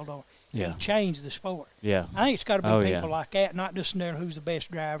 Eldor. Yeah. He changed the sport. Yeah. I think it's got to be people like that, not just know who's the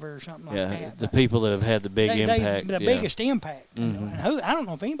best driver or something like that. The people that have had the big impact. The biggest impact. Mm-hmm. And I don't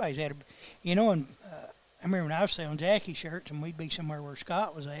know if anybody's had and I remember when I was selling Jackie shirts and we'd be somewhere where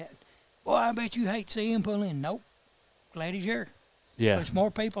Scott was at. Boy, I bet you hate to see him pull in. Nope. Glad he's here. Yeah. There's more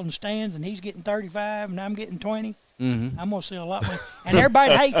people in the stands and he's getting 35 and I'm getting 20. Mm-hmm. I'm going to sell a lot more. And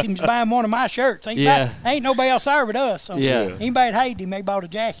everybody hates him buying one of my shirts. Ain't nobody else there but us. So anybody that hated him, they bought a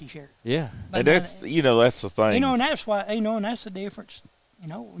Jackie shirt. Yeah. But and that's the thing. And that's why, and that's the difference.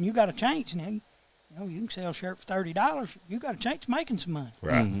 When you got a chance now, you can sell a shirt for $30. You got a chance making some money.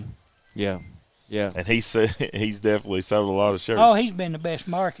 Right. Mm-hmm. Yeah. Yeah. And he's definitely sold a lot of shirts. Oh, he's been the best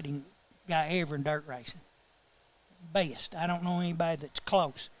marketing guy ever in dirt racing. Best. I don't know anybody that's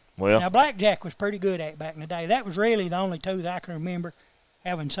close. Well, now blackjack was pretty good at back in the day. That was really the only two that I can remember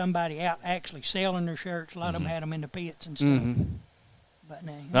having somebody out actually selling their shirts. A lot of them had them in the pits and stuff. But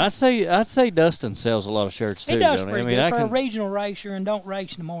now, I'd say Dustin sells a lot of shirts too. He does don't pretty he? I mean, good for a regional racer and don't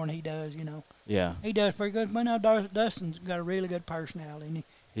race no more than he does. Yeah. He does pretty good. But now Dustin's got a really good personality.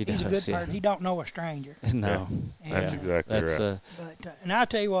 And he's a good person. He don't know a stranger. No. Yeah, that's exactly right. And I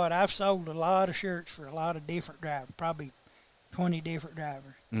tell you what, I've sold a lot of shirts for a lot of different drivers, probably 20 different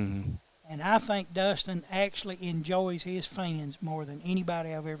drivers. Mm-hmm. And I think Dustin actually enjoys his fans more than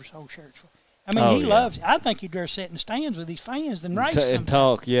anybody I've ever sold shirts for. I mean, he loves it. I think he'd rather sit in the stands with his fans than race and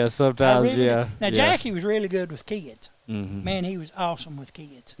talk. Yeah, sometimes, Now, yeah. Jackie was really good with kids. Mm-hmm. Man, he was awesome with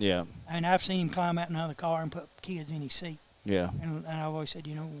kids. Yeah. And I've seen him climb out in another car and put kids in his seat. Yeah. And I've always said,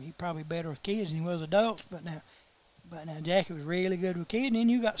 he's probably better with kids than he was adults. But now Jackie was really good with kids. And then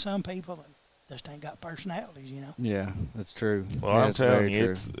you got some people that just ain't got personalities, Yeah, that's true. Well, I'm telling you,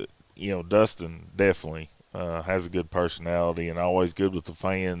 it's Dustin definitely has a good personality and always good with the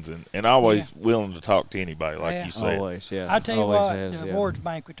fans and always willing to talk to anybody, like you said. Always, yeah. I tell you always what, has, the awards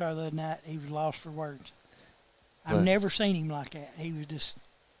banquet the other night, he was lost for words. I've never seen him like that. He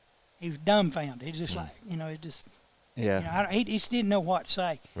was dumbfounded. He's just like, it just. Yeah. He just didn't know what to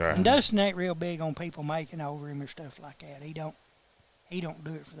say. Right. And Dustin ain't real big on people making over him or stuff like that. He don't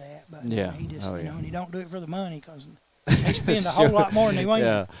do it for that. But he just, and he don't do it for the money because they spend a whole lot more than they win.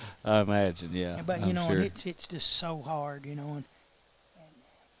 Yeah, I imagine. Yeah. But I'm sure. it's just so hard, and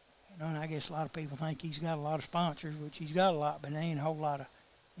I guess a lot of people think he's got a lot of sponsors, which he's got a lot, but there ain't a whole lot of,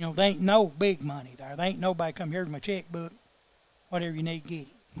 there ain't no big money there. There ain't nobody come here's my checkbook, whatever you need, get it.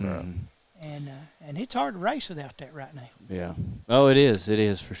 Right. And it's hard to race without that right now. Yeah. Oh, it is. It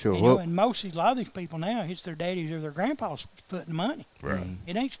is for sure. And a lot of these people now, it's their daddies or their grandpas putting the money. Right.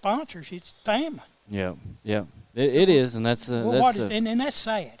 It ain't sponsors, it's family. Yeah. Yeah. It is, and that's and that's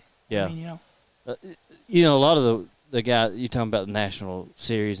sad. Yeah. I mean, a lot of the guys you talking about the national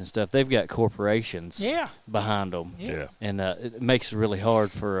series and stuff, they've got corporations behind them. Yeah. And it makes it really hard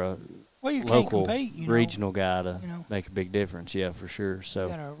for a you local can't compete, regional guy to make a big difference. Yeah, for sure. So you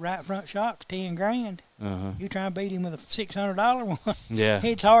got a right front shock, $10,000. You try and beat him with a $600 one. Yeah.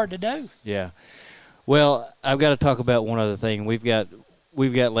 It's hard to do. Yeah. Well, I've got to talk about one other thing. We've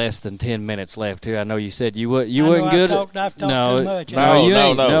got less than 10 minutes left here. I know you said you wasn't good. I've talked too much. No, you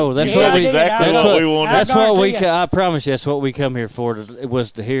ain't. No, that's what we exactly what we wanted. That's what we. I promise you, that's what we come here for.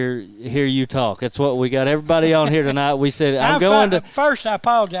 Was to hear you talk. That's what we got. Everybody on here tonight. We said First, I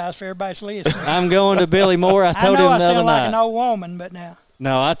apologize for everybody's listening. I'm going to Billy Moore. I told him the other night. I sound like an old woman, but now.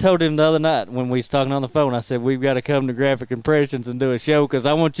 No, I told him the other night when we was talking on the phone, I said, we've got to come to Graphic Impressions and do a show because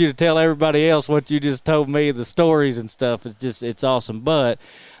I want you to tell everybody else what you just told me, the stories and stuff. It's awesome. But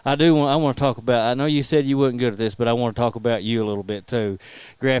I want to talk about, I know you said you wasn't good at this, but I want to talk about you a little bit too.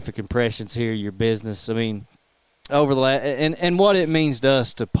 Graphic Impressions here, your business. I mean, over the last, and what it means to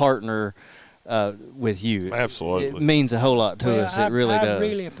us to partner with you. Absolutely. It means a whole lot to us. It really does. I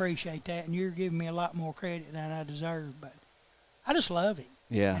really appreciate that, and you're giving me a lot more credit than I deserve, but I just love it.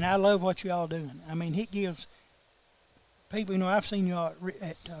 Yeah. And I love what you all doing. I mean, it gives people, I've seen you all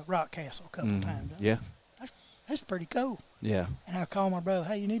at Rock Castle a couple of times. Yeah. That's pretty cool. Yeah. And I call my brother,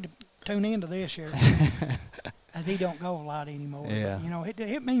 hey, you need to tune into this here. As he don't go a lot anymore. Yeah. But,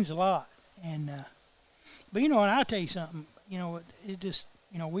 it means a lot. And, but, and I'll tell you something, it just,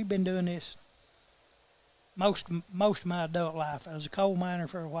 we've been doing this most of my adult life. I was a coal miner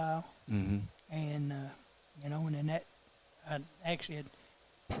for a while. Mm-hmm. And, and then that,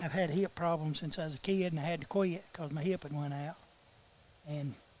 I've had hip problems since I was a kid, and I had to quit because my hip had went out.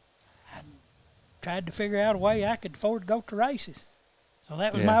 And I tried to figure out a way I could afford to go to races. So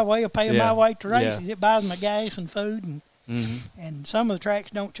that was my way of paying my way to races. It buys my gas and food, and some of the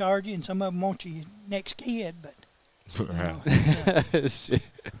tracks don't charge you, and some of them want you next kid. But it's,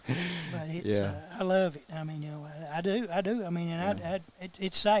 I love it. I mean, I do. I mean, and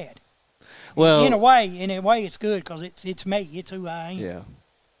it's sad. Well, in a way, it's good because it's me. It's who I am. Yeah.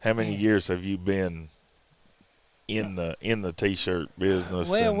 How many years have you been in the T-shirt business?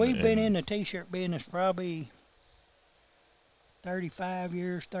 Well, we've been in the T-shirt business probably 35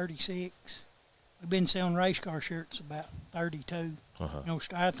 years, 36. We've been selling race car shirts about 32.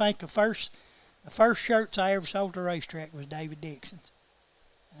 I think the first shirts I ever sold to a racetrack was David Dixon's.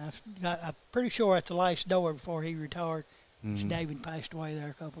 I'm pretty sure that's the last door before he retired. David passed away there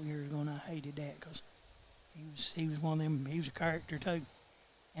a couple of years ago, and I hated that because he was one of them. He was a character too.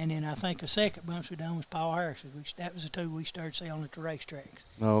 And then I think the second bunch we done was Paul Harris's. That was the two we started selling at the racetracks.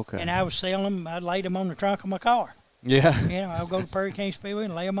 Oh, okay. And I was selling them. I laid them on the trunk of my car. Yeah. I would go to Hurricane Speedway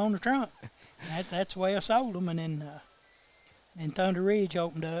and lay them on the trunk. That's the way I sold them. And then And Thunder Ridge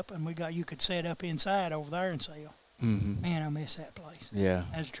opened up, and you could set up inside over there and sell. Mm-hmm. Man, I miss that place. Yeah.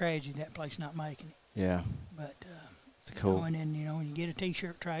 That's a tragedy, that place not making it. Yeah. But, it's cool. and then, you get a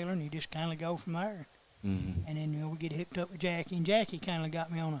T-shirt trailer, and you just kind of go from there. Mm-hmm. And then, we get hooked up with Jackie, and Jackie kind of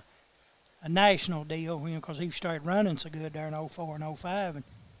got me on a national deal, because he started running so good there in 04 and 05, and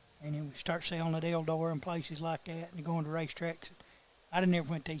then we start selling at Eldor and places like that, and going to racetracks. I'd have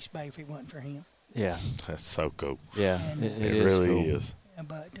never went to East Bay if it wasn't for him. Yeah. That's so cool. Yeah, And, it It is really cool. is.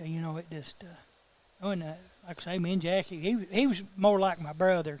 But, it just, like I say, me and Jackie, he was more like my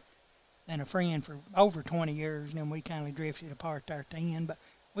brother than a friend for over 20 years, and then we kind of drifted apart there at the end, but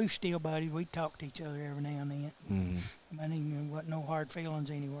we were still buddies. We'd talk to each other every now and then. Mm-hmm. I mean, there wasn't no hard feelings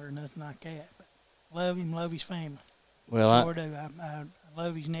anywhere, nothing like that. But love him, love his family. Well, Sure do. I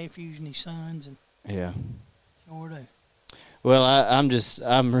love his nephews and his sons, and yeah. sure do. Well,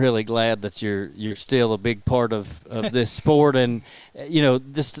 I'm really glad that you're still a big part of this sport, and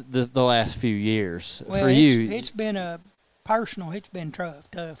just the last few years Well, for you. it's been personal. It's been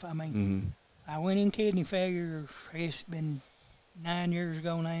tough. I mean, Mm-hmm. I went in kidney failure. It's been 9 years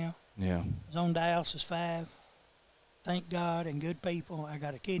ago now. Yeah. I was on dialysis 5. Thank God and good people. I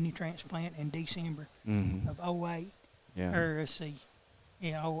got a kidney transplant in December Mm-hmm. of 08. Yeah. Or let's see,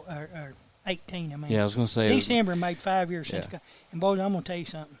 or 18. I mean, Yeah, I was gonna say December made 5 years since. Yeah. And boys, I'm gonna tell you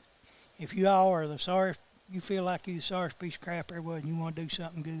something. If you all are the sorry, you feel like you're the sorriest piece of crap there was, and you want to do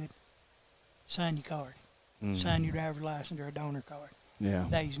something good, sign your card, Mhm. sign your driver's license or a donor card. Yeah.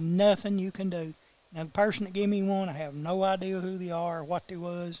 There's nothing you can do. Now, the person that gave me one, I have no idea who they are or what they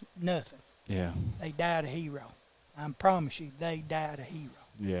was. Nothing. Yeah. They died a hero. I promise you, they died a hero.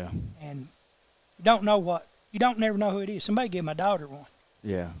 Yeah. And you don't never know who it is. Somebody gave my daughter one.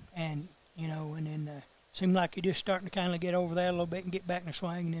 Yeah. And, and then seemed like you're just starting to kind of get over that a little bit and get back in the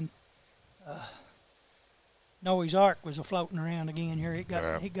swing. And then Noah's Ark was floating around again here. It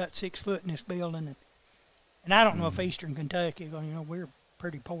got 6 foot in this building. And I don't know if Eastern Kentucky, we're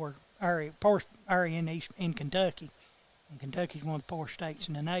pretty poor area in Kentucky. And Kentucky's one of the poorest states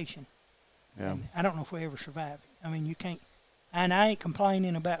in the nation. Yeah. And I don't know if we ever survive it. I mean, you can't. And I ain't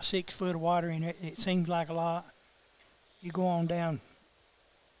complaining about 6 foot of water in it. It seems like a lot. You go on down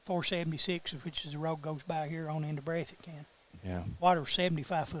 476, which is the road goes by here on into Breathitt. Yeah. Water was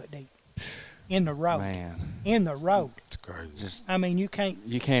 75 foot deep in the road. Man. In the road. It's crazy. Just I mean, you can't.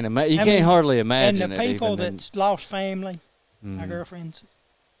 you can't hardly imagine And the it. people even that's lost family, my Mhm. girlfriend's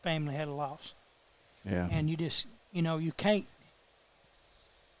family had a loss. Yeah. And you just, you can't.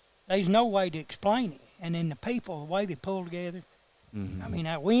 There's no way to explain it. And then the people, the way they pull together. Mhm. I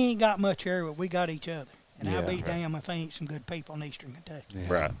mean, we ain't got much here, but we got each other. And I'll be Yeah. damned if they ain't some good people in Eastern Kentucky. Yeah.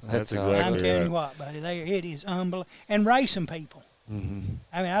 Right. That's all. exactly I'm telling right. you what, buddy, it is unbelievable. And racing people. Mhm.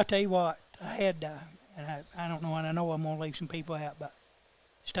 I mean, I'll tell you what, I had, and I don't know, and I know I'm going to leave some people out, but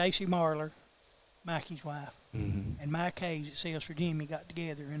Stacy Marler, Mikey's wife, Mhm. and Mike Hayes at Sales for Jimmy got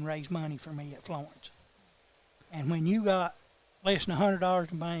together and raised money for me at Florence. And when you got less than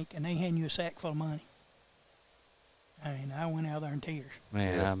 $100 in the bank and they hand you a sack full of money, I mean, I went out there in tears.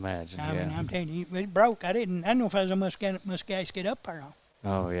 Man, Yeah. I imagine. I yeah. mean, I'm telling you, it broke. I didn't know if I was a Muscat's get up there on.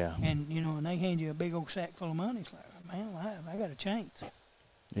 Oh yeah. And, and they hand you a big old sack full of money. It's like, man, I got a chance.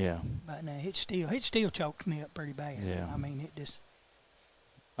 Yeah. But no, it still chokes me up pretty bad. Yeah. I mean, it just.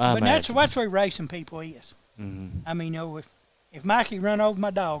 I But imagine. that's where racing people is. Mhm. I mean, if Mikey run over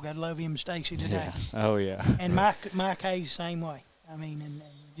my dog, I'd love him and Stacy today. Yeah. Oh yeah. And Mike Hayes the same way. I mean, and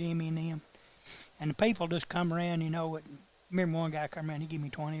Jimmy and them. And the people just come around, Remember one guy come around, he gave me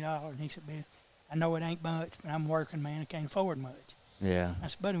 $20, and he said, "Bill, I know it ain't much, but I'm a working man, I can't afford much." Yeah. I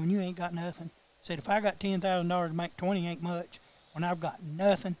said, "Buddy, when you ain't got nothing," I said, "if I got $10,000 to make 20 ain't much. When I've got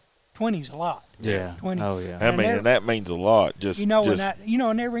nothing, 20's a lot." Yeah. 20. Oh yeah. I mean, and that means a lot.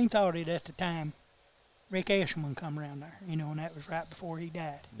 I never even thought it at the time. Rick Eshelman come around there, and that was right before he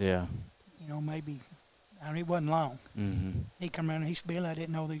died. Yeah. Maybe, it wasn't long. Mhm. He come around and he said, "Bill, I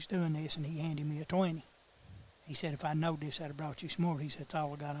didn't know they was doing this," and he handed me a 20. He said, "If I knowed this, I'd have brought you some more." He said, "That's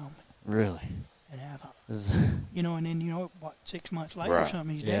all I got on me." Really. And I thought, This- and then, 6 months later or Right.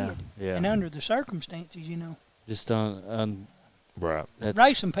 something, he's yeah. dead. Yeah. And under the circumstances, Just on. Right. That's,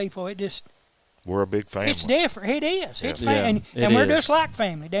 racing people, We're a big family. it's different. It is. Yeah. It's Yeah, and it we're is. just like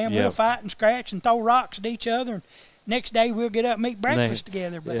family. Damn, we'll Yep. fight and scratch and throw rocks at each other. And next day we'll get up and eat breakfast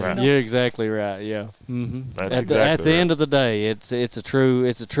together. But right. You're exactly right. Yeah. Mm-hmm. At the end of the day, it's a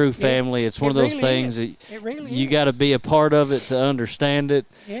true family. It's one of those things that you got to be a part of it to understand it.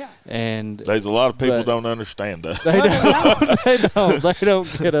 Yeah. And there's a lot of people don't understand us. They don't. They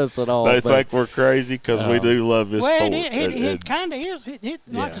don't get us at all. They think we're crazy because we do love this sport. It kind of is.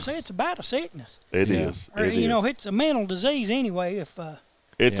 Like I said, it's about a sickness. It is. Or, it's a mental disease anyway. If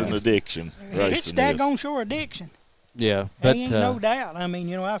it's an addiction. It's daggone sure addiction. Yeah, but ain't no doubt. I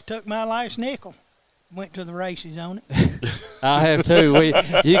mean, I've took my last nickel, went to the races on it. I have too.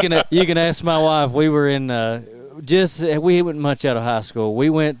 You can ask my wife. We were in we went much out of high school. We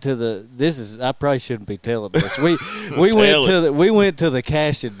went to I probably shouldn't be telling this. We went to the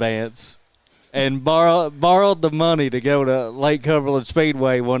cash advance and borrowed the money to go to Lake Cumberland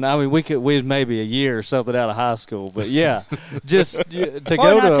Speedway one. I mean, we was maybe a year or something out of high school, but yeah, just to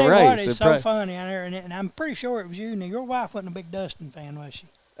go to a race. What, it's so funny out there, and I'm pretty sure it was you. Now, your wife wasn't a big Dustin fan, was she?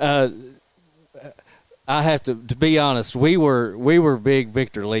 I have to be honest. We were big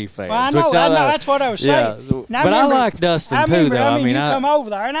Victor Lee fans. Well, I know. That's what I was saying. Yeah, but I like Dustin too, though. I mean, you come over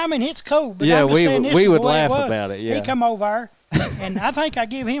there, and it's cool. But yeah, I'm just saying, we would laugh about it. Yeah, he come over. And I think I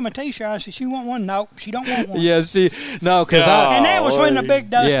give him a T-shirt. I said, "You want one?" No, she don't want one. Yeah, because and that was when the big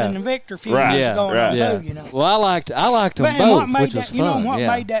Dustin and Victor feud was going on too. Well, I liked them both, which was fun. What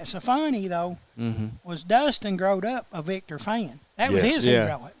made that so funny though was Dustin growed up a Victor fan. That was his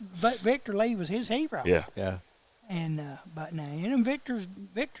hero. But Victor Lee was his hero. Yeah. And but now, Victor's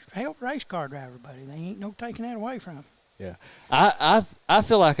a race car driver, buddy. They ain't no taking that away from him. Yeah, I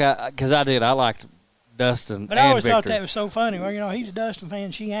feel like I liked Dustin. But I always thought that was so funny. Well, he's a Dustin fan,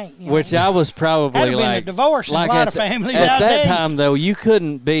 she ain't. Which I was probably been a divorce in a lot of families. At that time, though, you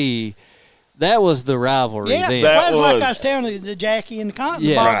couldn't be. That was the rivalry. Yeah, then. That was like I was telling you, the Jackie and the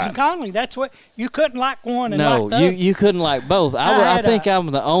Boggs and Conley. That's what you couldn't like one and like the other. you couldn't like both. I think I'm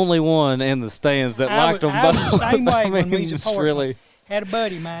the only one in the stands that liked them both. I was the same way when we was at Portsmouth. Had a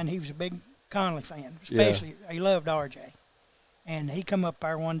buddy of mine. He was a big Conley fan, especially he loved RJ, and he come up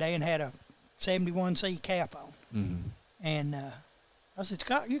there one day and had a 71C cap on. And I said,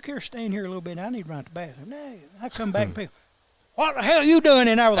 "Scott, you care staying here a little bit? I need to run to the bathroom." No, I come back and people, "What the hell are you doing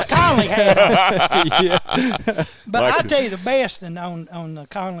in there with a Conley hat on?" But I'll tell you the best on the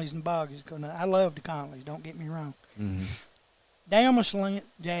Conleys and Boggs, because I love the Conleys, don't get me wrong. Dalmas lent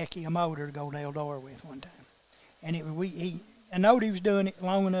Jackie a motor to go to Eldora with one time. And I knowed he was doing it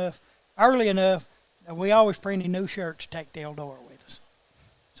early enough, that we always printed new shirts to take to Eldora with us.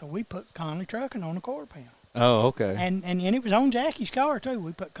 So we put Conley Trucking on the quarter pound. Oh, okay. And it was on Jackie's car, too.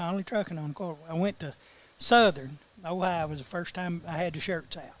 We put Conley Trucking on the quarter. I went to Southern. Ohio was the first time I had the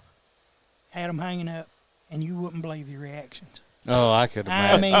shirts out. Had them hanging up, and you wouldn't believe the reactions. Oh, I could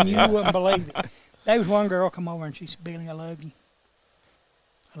imagine. I mean, you wouldn't believe it. There was one girl come over, and she said, "Billy, I love you.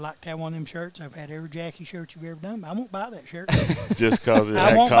 I'd like to have one of them shirts. I've had every Jackie shirt you've ever done, but I won't buy that shirt." Just because it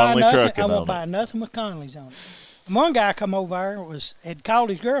had Conley Trucking on it. I won't buy nothing with Conley's on it. And one guy come over had called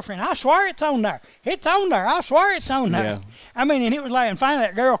his girlfriend. "I swear it's on there. It's on there. I swear it's on there." Yeah. I mean, and it was like, and finally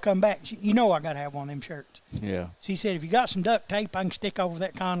that girl come back. I got to have one of them shirts. Yeah. She said, "If you got some duct tape, I can stick over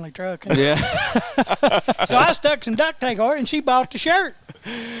that Conley truck." Yeah. So I stuck some duct tape over it, and she bought the shirt.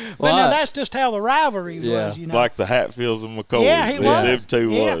 But now that's just how the rivalry was, Like the Hatfields and McCoys. Yeah, it was. Them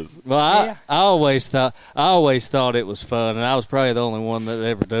two was. Well, I always thought it was fun, and I was probably the only one that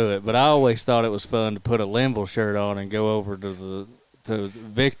ever do it. But I always thought it was fun to put a Linville shirt on and go over to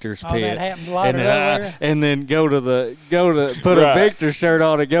Victor's pit. That happened a lot earlier. And then put a Victor shirt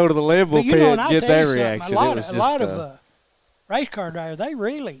on and go to the Linville pit and get their reaction. A lot of race car drivers,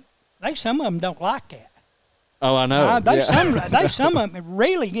 some of them don't like that. Oh, I know. Some of them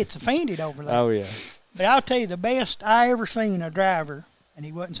really gets offended over that. Oh, yeah. But I'll tell you, the best I ever seen a driver, and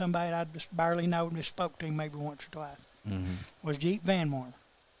he wasn't somebody I just barely know and just spoke to him maybe once or twice, was Jeep Van Warmer.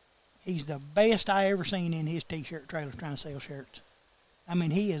 He's the best I ever seen in his T-shirt trailer trying to sell shirts. I mean,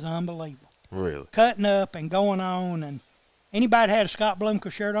 he is unbelievable. Really? Cutting up and going on. And anybody had a Scott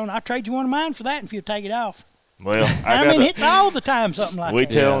Blumquist shirt on, I'll trade you one of mine for that if you'll take it off. Well, it's all the time something like that. We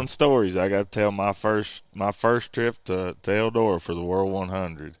telling stories. I got to tell my first trip to Eldora for the World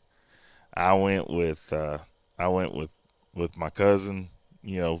 100. I went with my cousin,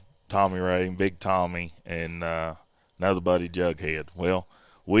 Tommy Ray, Big Tommy, and another buddy, Jughead. Well,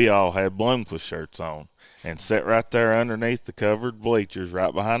 we all had Blumquist shirts on and sat right there underneath the covered bleachers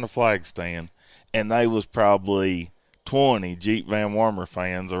right behind the flag stand, and they was probably 20 Jeep Van Warmer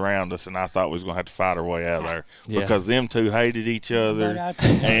fans around us, and I thought we was going to have to fight our way out of there because them two hated each other.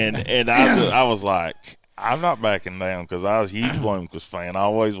 And I was like, I'm not backing down because I was a huge Bloomquist fan. I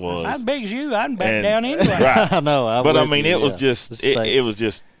always was. If I'm big as you, I'd back down anyway. Right. I know. But, I mean, it was just, it was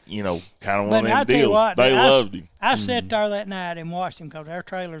just, you know, kind of one of them deals. They loved him. I sat there that night and watched him because our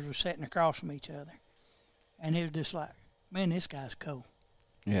trailers were sitting across from each other. And it was just like, man, this guy's cool.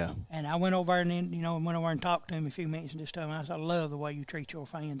 Yeah. And I went over and then, went over and talked to him a few minutes and just told him, I said, I love the way you treat your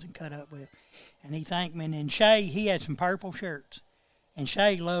fans and cut up with. And he thanked me. And then Shay, he had some purple shirts. And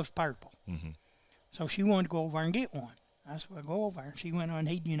Shay loves purple. Mm-hmm. So she wanted to go over and get one. I said, well, go over. And she went on.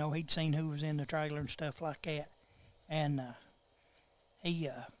 He'd seen who was in the trailer and stuff like that. And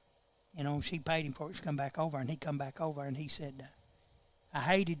she paid him for it to come back over. And he come back over and he said, I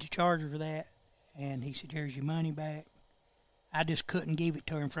hated to charge her for that. And he said, here's your money back. I just couldn't give it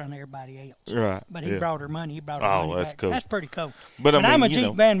to her in front of everybody else. Right. But he brought her money. He brought her money that's back. cool. That's pretty cool. But I mean, I'm a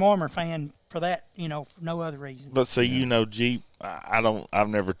Jeep Van Warmer fan for that, for no other reason. But see, Jeep, I've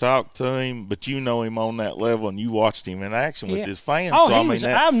never talked to him, but you know him on that level, and you watched him in action with his fans. Oh, so,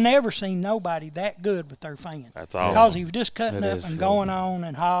 I've never seen nobody that good with their fans. That's awesome. Because he was just cutting up and going on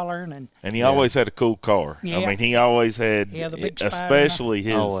and hollering. And he always had a cool car. Yeah. I mean, he always had, the big especially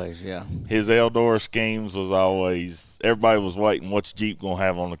his Eldora schemes was always, everybody was waiting, what's Jeep going to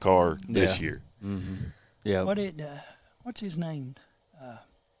have on the car this year? Mm-hmm. Yeah. What's his name?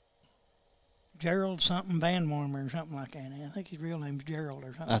 Gerald something Van Warmer or something like that. I think his real name's Gerald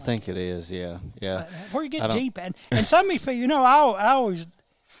or something. I think it is, yeah. But where you get Jeep at? And some of these people,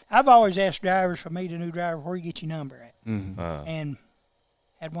 I've always asked drivers, if I meet a new driver, where you get your number at? Mm-hmm. And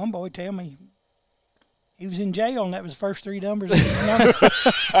had one boy tell me he was in jail, and that was the first three numbers.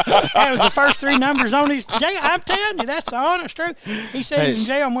 That was the first three numbers on his jail. I'm telling you, that's the honest truth. He said he was in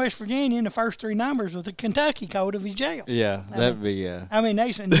jail in West Virginia, and the first three numbers was the Kentucky code of his jail. Yeah, that'd be. I mean,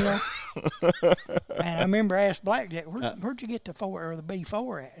 they said, man, I remember I asked Blackjack, where'd you get the 4 or the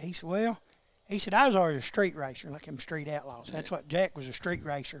B4 at? He said, I was always a street racer, like them street outlaws. That's what Jack was, a street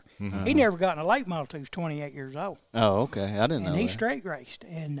racer. Mm-hmm. He never got in a late model till he was 28 years old. Oh, okay. I didn't know And he that. straight raced.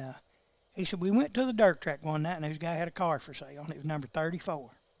 And he said, we went to the dirt track one night, and this guy had a car for sale, and it was number 34.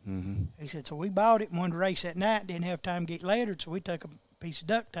 Mm-hmm. He said, so we bought it and wanted to race that night, didn't have time to get lettered, so we took a piece of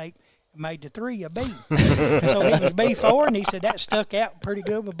duct tape and made the 3 a B. So it was B4, and he said that stuck out pretty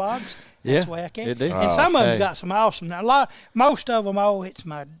good with bogs. That's the way I kept it. Did. And some of them's got some awesome. Most of them, it's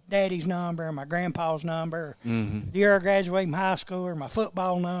my daddy's number, or my grandpa's number, or the year I graduated from high school, or my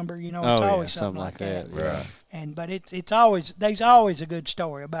football number. It's always something like that. Right. But it's always, there's always a good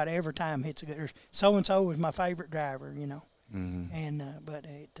story about every time it's a good. So and so was my favorite driver, Mm-hmm. And but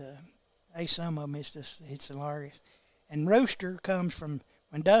some of them it's hilarious. And Rooster comes from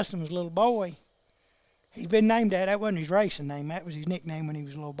when Dustin was a little boy. He's been named that. That wasn't his racing name. That was his nickname when he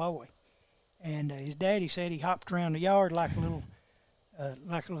was a little boy. And his daddy said he hopped around the yard like a little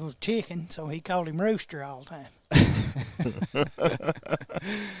chicken, so he called him Rooster all the time.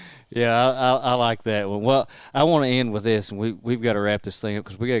 Yeah, I like that one. Well, I want to end with this, and we've got to wrap this thing up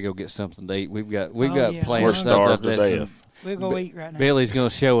because we got to go get something to eat. We've got planned We're stuff starved to death. We'll go eat right now. Billy's going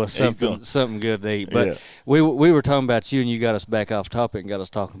to show us something good to eat. But we were talking about you, and you got us back off topic and got us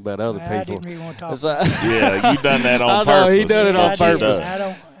talking about other people. I didn't really want to talk about you done that on purpose. I know, he done it on purpose.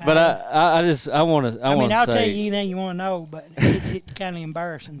 I want to I'll tell you anything you want to know, but it's kind of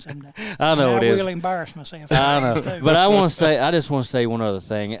embarrassing sometimes. I know it is. I will embarrass myself. I know. But I just want to say one other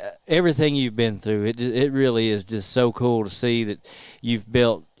thing. Everything you've been through, it really is just so cool to see that you've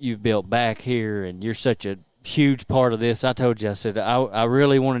built back here, and you're such a huge part of this. I told you, I said, I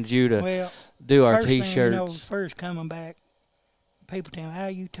really wanted you to do our T-shirts. Thing, first coming back, people tell me, how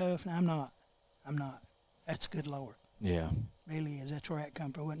you tough? And I'm not. That's good Lord. Yeah. Really is. That's where that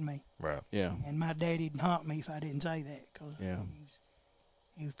come from. It wasn't me. Right. Yeah. And my daddy didn't haunt me if I didn't say that, because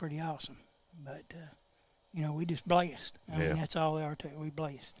he was pretty awesome. But, we just blessed. I mean, that's all they are to it. We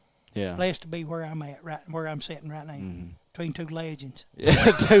blessed. Yeah. Blessed to be where I'm at, where I'm sitting right now. Mm-hmm. Between two legends. Yeah,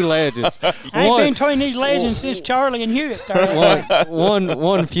 two legends. I ain't been between these legends since Charlie and Hewitt.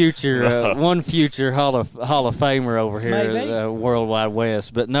 One future Hall of Famer over here at World Wide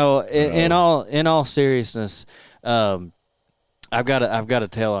West. But no, in all seriousness, I've got to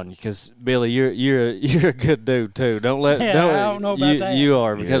tell on you, because Billy, you're a good dude too. Don't I don't know about that. You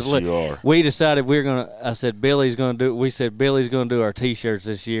are, because yes, you are. We decided I said Billy's going to do our T-shirts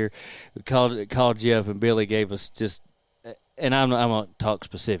this year. We called you up, and Billy gave us just. And I'm not going to talk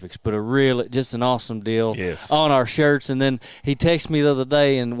specifics, but just an awesome deal on our shirts. And then he texted me the other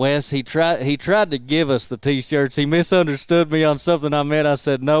day, and Wes, he tried to give us the T-shirts. He misunderstood me on something I meant. I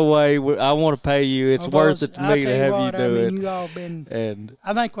said, no way, I want to pay you. It's worth it to me to have you do it. You all been,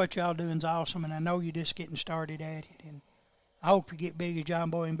 I think what y'all doing is awesome, and I know you're just getting started at it. And I hope you get big as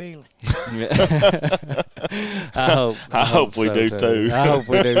John Boy and Billy. I hope we do too. I hope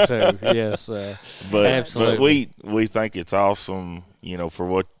we do too. Yes, but absolutely. But we think it's awesome, for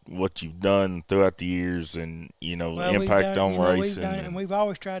what you've done throughout the years, and impact on racing. And we've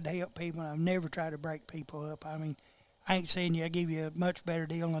always tried to help people. I've never tried to break people up. I mean, I ain't saying I give you a much better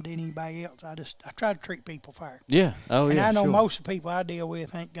deal than I did anybody else. I try to treat people fair. Yeah. Oh, and yeah. I know sure. most of the people I deal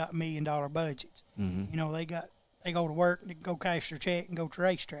with ain't got $1 million budgets. Mm-hmm. They go to work and go cash their check and go to the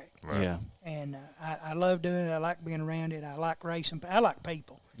racetrack. Right. Yeah. And I love doing it. I like being around it. I like racing. I like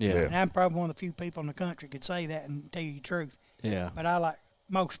people. Yeah. And I'm probably one of the few people in the country could say that and tell you the truth. Yeah. But I like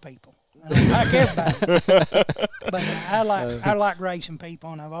most people. I don't like everybody. But I like racing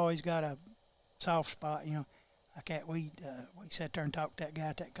people, and I've always got a soft spot. We sat there and talked to that guy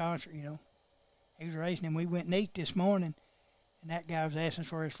at that concert. He was racing, and we went and eat this morning. And that guy was asking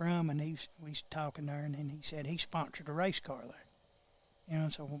us where he's from, and we was talking there, and then he said he sponsored a race car there.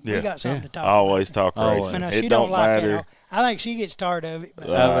 So we got something to talk about. Always talk racing. But It she don't like matter. it. I think she gets tired of it. But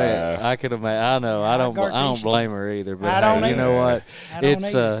I could imagine. I know. I don't blame her either. But I don't you know what?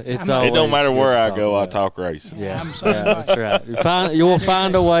 It's always it don't matter good where to I talk go, I about. talk racing. Yeah, I'm that's right. You'll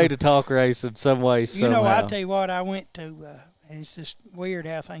find a way to talk racing some way, somehow. I tell you what, I went to, and it's just weird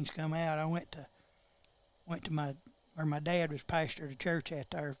how things come out. I went to my dad was pastor of the church out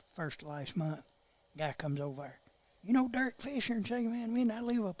there first of last month. Guy comes over there. Dirk Fisher, and say, man, I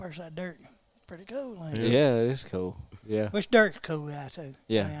live up there side Dirk. It's pretty cool. Yeah, it's cool. Yeah. Which Dirk's a cool guy too.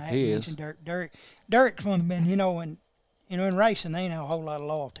 Yeah, I he is. Dirk's one of the men, in racing, they ain't a whole lot of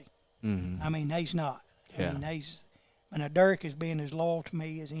loyalty. Mm-hmm. I mean, he's not. Yeah. Dirk has been as loyal to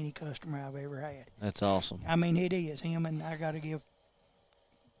me as any customer I've ever had. That's awesome. I mean, it is him, and I got to give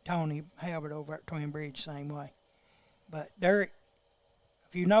Tony Halbert over at Twin Bridge the same way. But Dirk,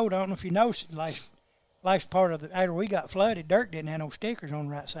 I don't know if you noticed, last part of after we got flooded, Dirk didn't have no stickers on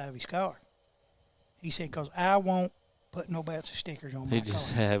the right side of his car. He said, because I won't put no belts of stickers on my car. He just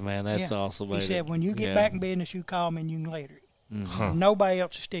said, man, that's awesome. He said, when you get back in business, you call me and you can later it. Mm-hmm. Nobody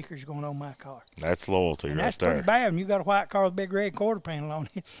else's stickers going on my car. That's loyalty and right that's there. Pretty bad when you got a white car with a big red quarter panel on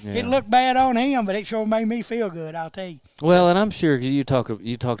it. Yeah. It looked bad on him, but it sure made me feel good, I'll tell you. Well, and I'm sure you talked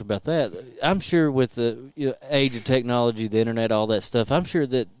about that. I'm sure with the age of technology, the internet, all that stuff, I'm sure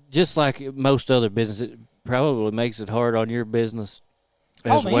that just like most other businesses, it probably makes it hard on your business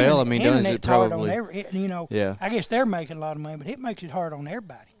as well. I mean, does it probably? I guess they're making a lot of money, but it makes it hard on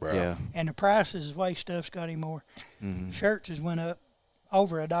everybody. Right. Yeah. And the prices, the way stuff's got any more. Mm-hmm. Shirts has went up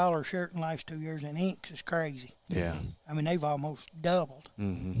over $1 shirt in the last 2 years, and inks is crazy. Yeah. I mean, they've almost doubled.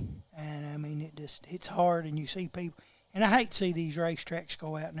 Mm-hmm. And I mean, it's hard, and you see people, and I hate to see these racetracks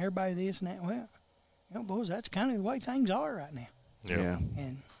go out and everybody this and that. Well, boys, that's kind of the way things are right now. Yeah.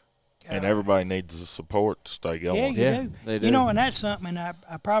 And everybody needs the support to stay going. Yeah, you do. They do. And that's something, and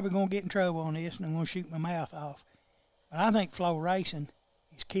I'm probably going to get in trouble on this, and I'm going to shoot my mouth off. But I think flow racing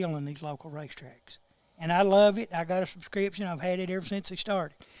is killing these local racetracks. And I love it. I got a subscription. I've had it ever since they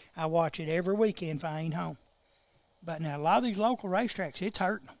started. I watch it every weekend if I ain't home. But now a lot of these local racetracks, it's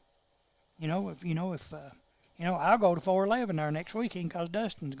hurting them. I'll go to 411 there next weekend because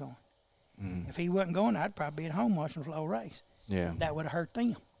Dustin's going. If he wasn't going, I'd probably be at home watching the flow race. Yeah. That would have hurt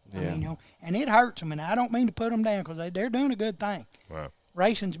them. Yeah. I mean, and it hurts them, and I don't mean to put them down because they're doing a good thing. Right.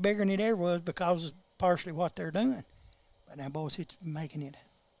 Racing's bigger than it ever was because of partially what they're doing. But now, boys, it's making it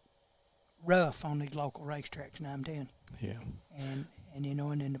rough on these local racetracks, now I'm telling you. Yeah. And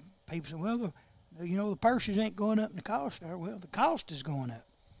then the people say, well, the purses ain't going up and the cost are. Well, the cost is going up.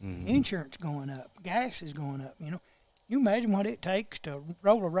 Mm-hmm. Insurance going up. Gas is going up. You imagine what it takes to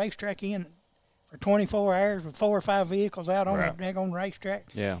roll a racetrack in for 24 hours with 4 or 5 vehicles out on the daggone racetrack.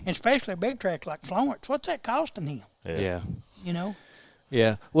 Yeah. And especially a big track like Florence. What's that costing him? Yeah.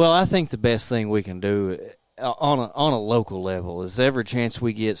 Yeah. Well, I think the best thing we can do on a local level is every chance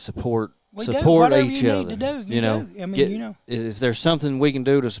we get support each other. You need to do. I mean, if there's something we can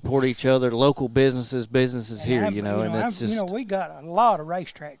do to support each other, local businesses here, and that's just. We got a lot of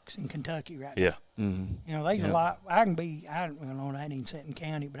racetracks in Kentucky right now. Yeah. Mm-hmm. There's a lot. I ain't in Seton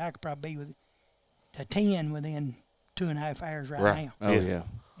County, but I could probably be to 10 within 2.5 hours right now. Oh yeah.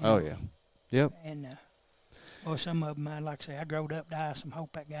 Oh yeah. Yep. And some of them, like I say, I growed up to ice and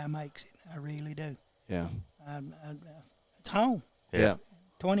hope that guy makes it. I really do. Yeah. It's home. Yeah.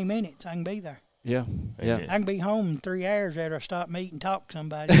 20 minutes, I can be there. Yeah. Yeah. I can be home in 3 hours after I stop meeting and talk to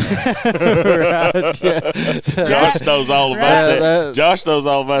somebody. Right. Yeah. Josh knows all about that. Josh knows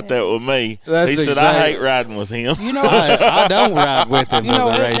all about that with me. He said, I hate riding with him. I don't ride with him to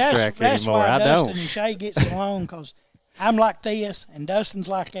the racetrack that's anymore. why I Dustin don't. and Shay gets along because I'm like this, and Dustin's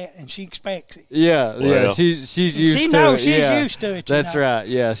like that, and she expects it. Yeah, yeah. She's used to it. She knows she's used to it. That's right.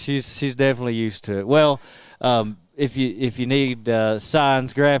 Yeah, she's definitely used to it. Well, if you need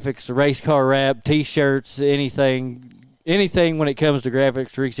signs, graphics, race car wrap, T-shirts, anything when it comes to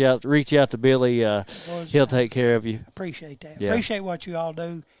graphics, reach out to Billy. He'll take care of you. Appreciate that. Yeah. Appreciate what you all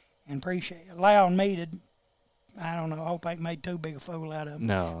do, and appreciate allowing me to. I don't know. I hope I ain't made too big a fool out of them.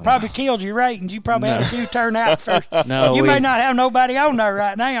 No. Probably killed your ratings. You probably had a few turn out first. No, you may not have nobody on there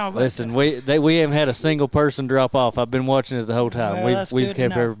right now. But listen, we haven't had a single person drop off. I've been watching it the whole time. Well, we've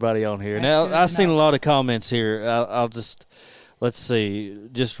kept everybody on here. That's now I've seen a lot of comments here. I'll just let's see,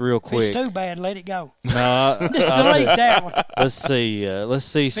 just real quick. If it's too bad, let it go. No, just delete that one. Let's see.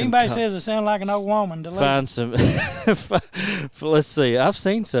 If anybody says it sounds like an old woman, delete. Find some. Let's see. I've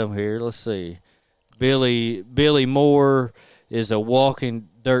seen some here. Let's see. Billy Moore is a walking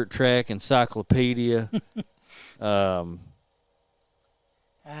dirt track encyclopedia. I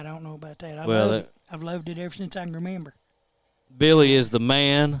don't know about that. I've loved it ever since I can remember. Billy is the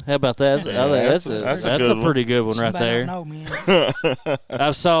man. How about that? Yeah, that's a pretty good one right Somebody there. don't know, man.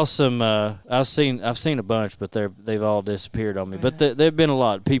 I've saw some. I've seen a bunch, but they've all disappeared on me. But there've been a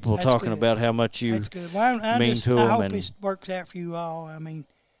lot of people talking good. about how much you That's good. Well, mean to them. I hope it works out for you all. I mean,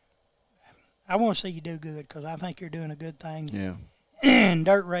 I want to see you do good because I think you're doing a good thing. Yeah. And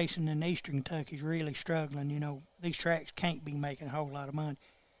dirt racing in Eastern Kentucky is really struggling. You know, these tracks can't be making a whole lot of money.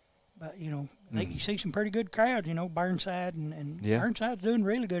 But, you know, you see some pretty good crowds, you know, Burnside and Burnside's doing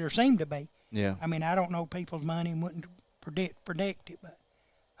really good or seem to be. Yeah. I mean, I don't know people's money and wouldn't predict it, but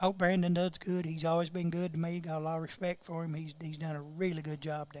I hope Brandon does good. He's always been good to me. Got a lot of respect for him. He's done a really good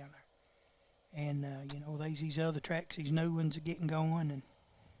job down there. And, you know, these other tracks, these new ones are getting going. And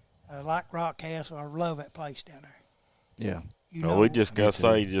like Rock Castle, I love that place down there. Yeah. We just got to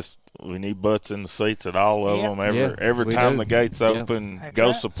say, we need butts in the seats at all of them. Every time the gates open,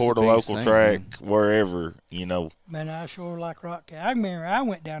 go support a local track wherever, you know. Man, I sure like Rock Castle. I remember I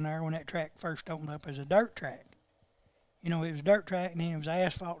went down there when that track first opened up as a dirt track. You know, it was a dirt track, and then it was an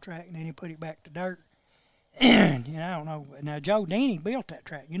asphalt track, and then he put it back to dirt. And, you know, I don't know. Now, Joe Deeney built that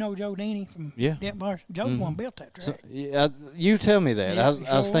track. You know Joe Deeney from Denton Bar? Joe's one built that track. So, you tell me that.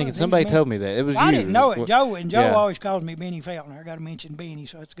 Yeah, I was thinking somebody told me that. It was you. I didn't know it. Joe always calls me Benny Feltner. I got to mention Benny,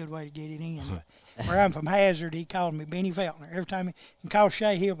 so that's a good way to get it in. But where I'm from Hazard, he called me Benny Feltner. Every time he calls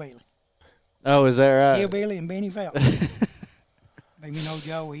Shay Hillbilly. Oh, is that right? Hillbilly and Benny Feltner. But, you know,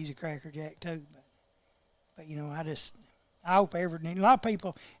 Joe, he's a crackerjack, too. But you know, I hope everything. A lot of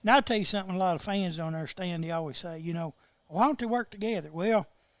people, and I'll tell you something a lot of fans don't understand. They always say, you know, why don't they work together? Well,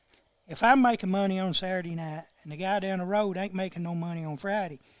 if I'm making money on Saturday night and the guy down the road ain't making no money on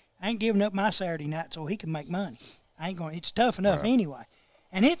Friday, I ain't giving up my Saturday night so he can make money. I ain't going. It's tough enough anyway,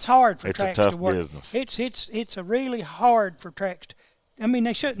 and it's hard for tracks to work. Business. It's a really hard for tracks. I mean,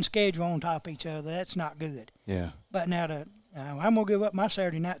 they shouldn't schedule on top of each other. That's not good. Yeah. But now I'm gonna give up my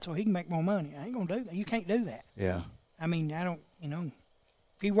Saturday night so he can make more money. I ain't gonna do that. You can't do that. Yeah. I mean, I don't, you know,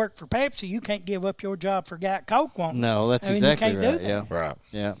 if you work for Pepsi, you can't give up your job for a guy at Coke won't. No, that's exactly right. Yeah, right.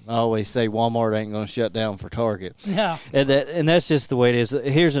 Yeah, I always say Walmart ain't going to shut down for Target. No, and that's just the way it is.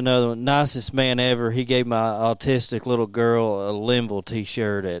 Here's another one. Nicest man ever. He gave my autistic little girl a Linville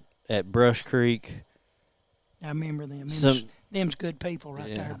T-shirt at Brush Creek. I remember them. Them's good people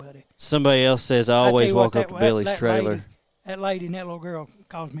right there, buddy. Somebody else says I always walk up to Billy's trailer. That lady and that little girl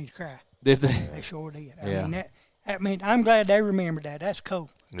caused me to cry. Did they? They sure did. I mean, I'm glad they remembered that. That's cool.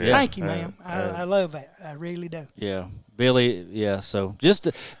 Yeah. Thank you, ma'am. I love that. I really do. Yeah. Billy, so just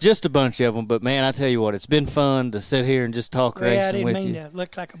a bunch of them. But, man, I tell you what, it's been fun to sit here and just talk racing with you. I didn't mean to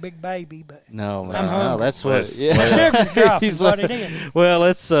look like a big baby, but no, man. I'm hungry. No, that's what sugar's dropping what it is. Well,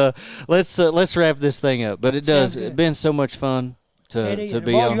 let's wrap this thing up. But it's been so much fun to be on here with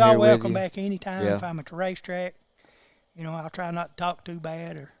you. You're all welcome back anytime. If I'm at the racetrack, you know, I'll try not to talk too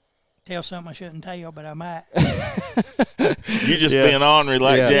bad or tell something I shouldn't tell, but I might. You just being ornery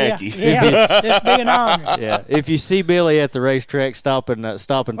like Jackie. Yeah, just being ornery. Yeah, if you see Billy at the racetrack, stop and talk just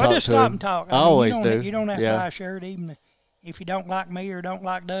to stop him. And talk. I always do. You don't have to buy a shirt, even if you don't like me or don't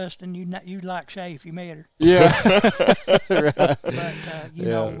like Dustin. You'd like Shay if you met her. Yeah. Right. But you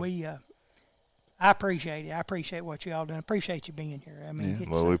know, I appreciate it. I appreciate what y'all done. Appreciate you being here. I mean,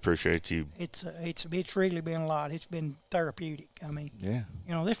 we appreciate you. It's really been a lot. It's been therapeutic. I mean, you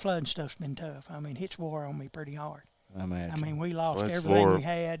know, this flooding stuff's been tough. I mean, it's wore on me pretty hard. I mean, we lost everything we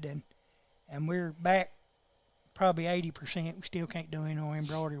had, and we're back probably 80%. We still can't do any more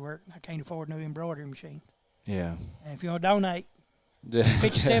embroidery work. I can't afford new embroidery machines. Yeah. And if you want to donate,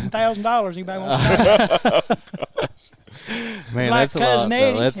 $57,000, anybody want to donate? Man, like that's Cousin a lot.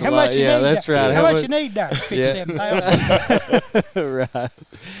 Eddie. That's How a much lot. you Yeah, need? that's right. How much you need there? 57,000. Right.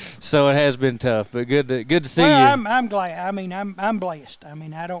 So it has been tough, but good to see well, you. I'm glad. I mean, I'm blessed. I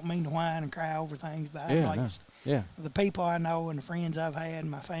mean, I don't mean to whine and cry over things, but I'm blessed. No. Yeah. The people I know and the friends I've had,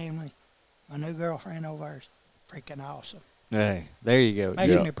 and my family, my new girlfriend over there is freaking awesome. Hey, there you go.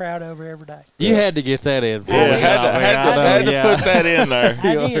 Makes me proud of her every day. You had to get that in. Yeah, had to put that in there.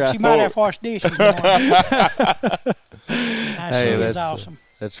 I did. Right. She might have to wash dishes more. She is awesome.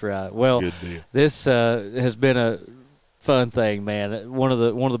 That's right. Well, this has been a fun thing, man. One of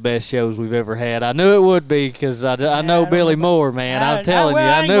the best shows we've ever had. I knew it would be because I know Billy Moore, man. I'm telling you,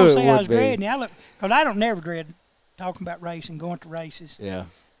 I knew it would be. I was dreading. Because I don't never dread talking about racing, going to races. Yeah.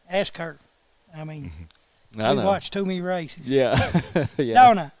 Ask her. I mean, we watch too many races. Yeah. Yeah.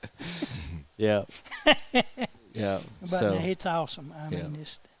 Don't I? Yeah. Yeah. But it's awesome. I mean,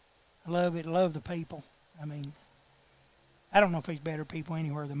 I love it. Love the people. I mean, I don't know if there's better people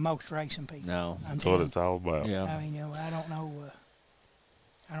anywhere than most racing people. No, that's what it's all about. Yeah. I mean, I don't know.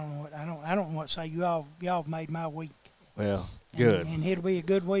 I don't know what to say. Y'all have made my week. Well, good. And it'll be a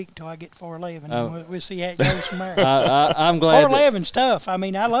good week till I get to 411. And we'll see how it goes from there. I'm glad. 411's tough. I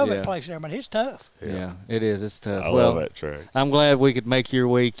mean, I love that place there, but it's tough. Yeah, it is. It's tough. I love that track. I'm glad we could make your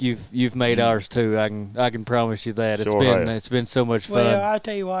week. You've made ours too. I can promise you that. It's been so much fun. Well, I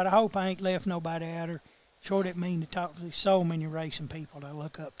tell you what. I hope I ain't left nobody out or sure didn't mean to talk to so many racing people that I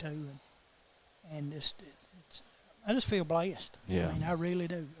look up to, and I just feel blessed. Yeah. I mean, I really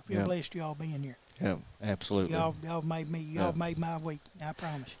do. I feel blessed y'all being here. Yeah, absolutely. Y'all made my week. I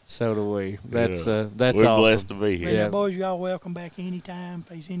promise you. So do we. That's We're awesome. blessed to be here. Yeah, boys, y'all welcome back anytime. If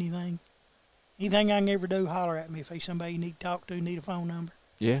there's anything I can ever do, holler at me. If there's somebody you need to talk to, need a phone number.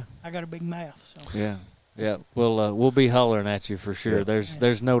 Yeah. I got a big mouth. So. Yeah. Yeah, we'll be hollering at you for sure. Yeah.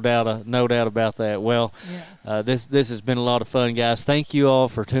 There's no doubt about that. Well, this has been a lot of fun, guys. Thank you all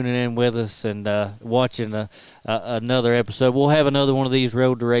for tuning in with us and watching another episode. We'll have another one of these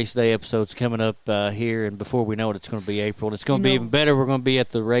Road to Race Day episodes coming up here, and before we know it, it's going to be April. And it's going to be even better. We're going to be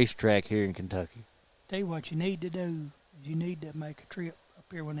at the racetrack here in Kentucky. Tell you what you need to do is you need to make a trip up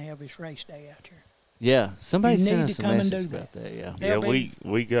here when they have this race day out here. Yeah, somebody sent us a message about that. Yeah, yeah,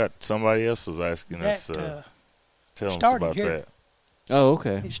 we got somebody else is asking us tell us about that. Oh,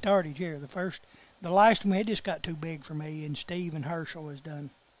 okay. It started here. The last one, it just got too big for me, and Steve and Herschel has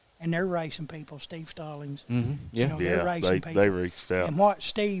done, and they're racing people. Steve Stallings, mm-hmm. Yeah, they're racing people. They reached out, and what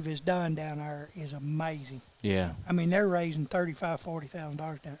Steve has done down there is amazing. Yeah, I mean they're raising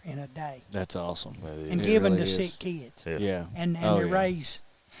 $40,000 in a day. That's awesome. And giving to sick kids. Yeah, and they raise.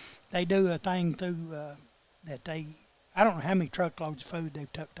 They do a thing through that I don't know how many truckloads of food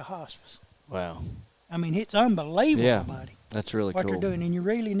they've took to hospice. Wow. I mean, it's unbelievable, buddy. That's really cool. What they're doing, and you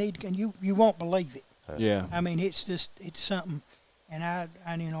really need to, and you won't believe it. Yeah. I mean, it's something, and I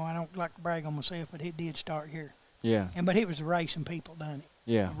don't like to brag on myself, but it did start here. Yeah. But it was the racing people done it.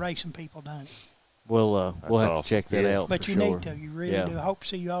 Yeah. The racing people done it. We'll have to check that out. But for you sure. need to. You really do. I hope to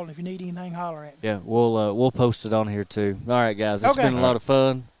see you all. If you need anything, holler at me. Yeah, we'll post it on here too. All right, guys. It's been a lot of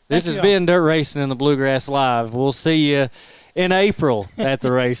fun. This has y'all. been Dirt Racing in the Bluegrass Live. We'll see you in April at the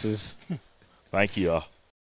races. Thank you all.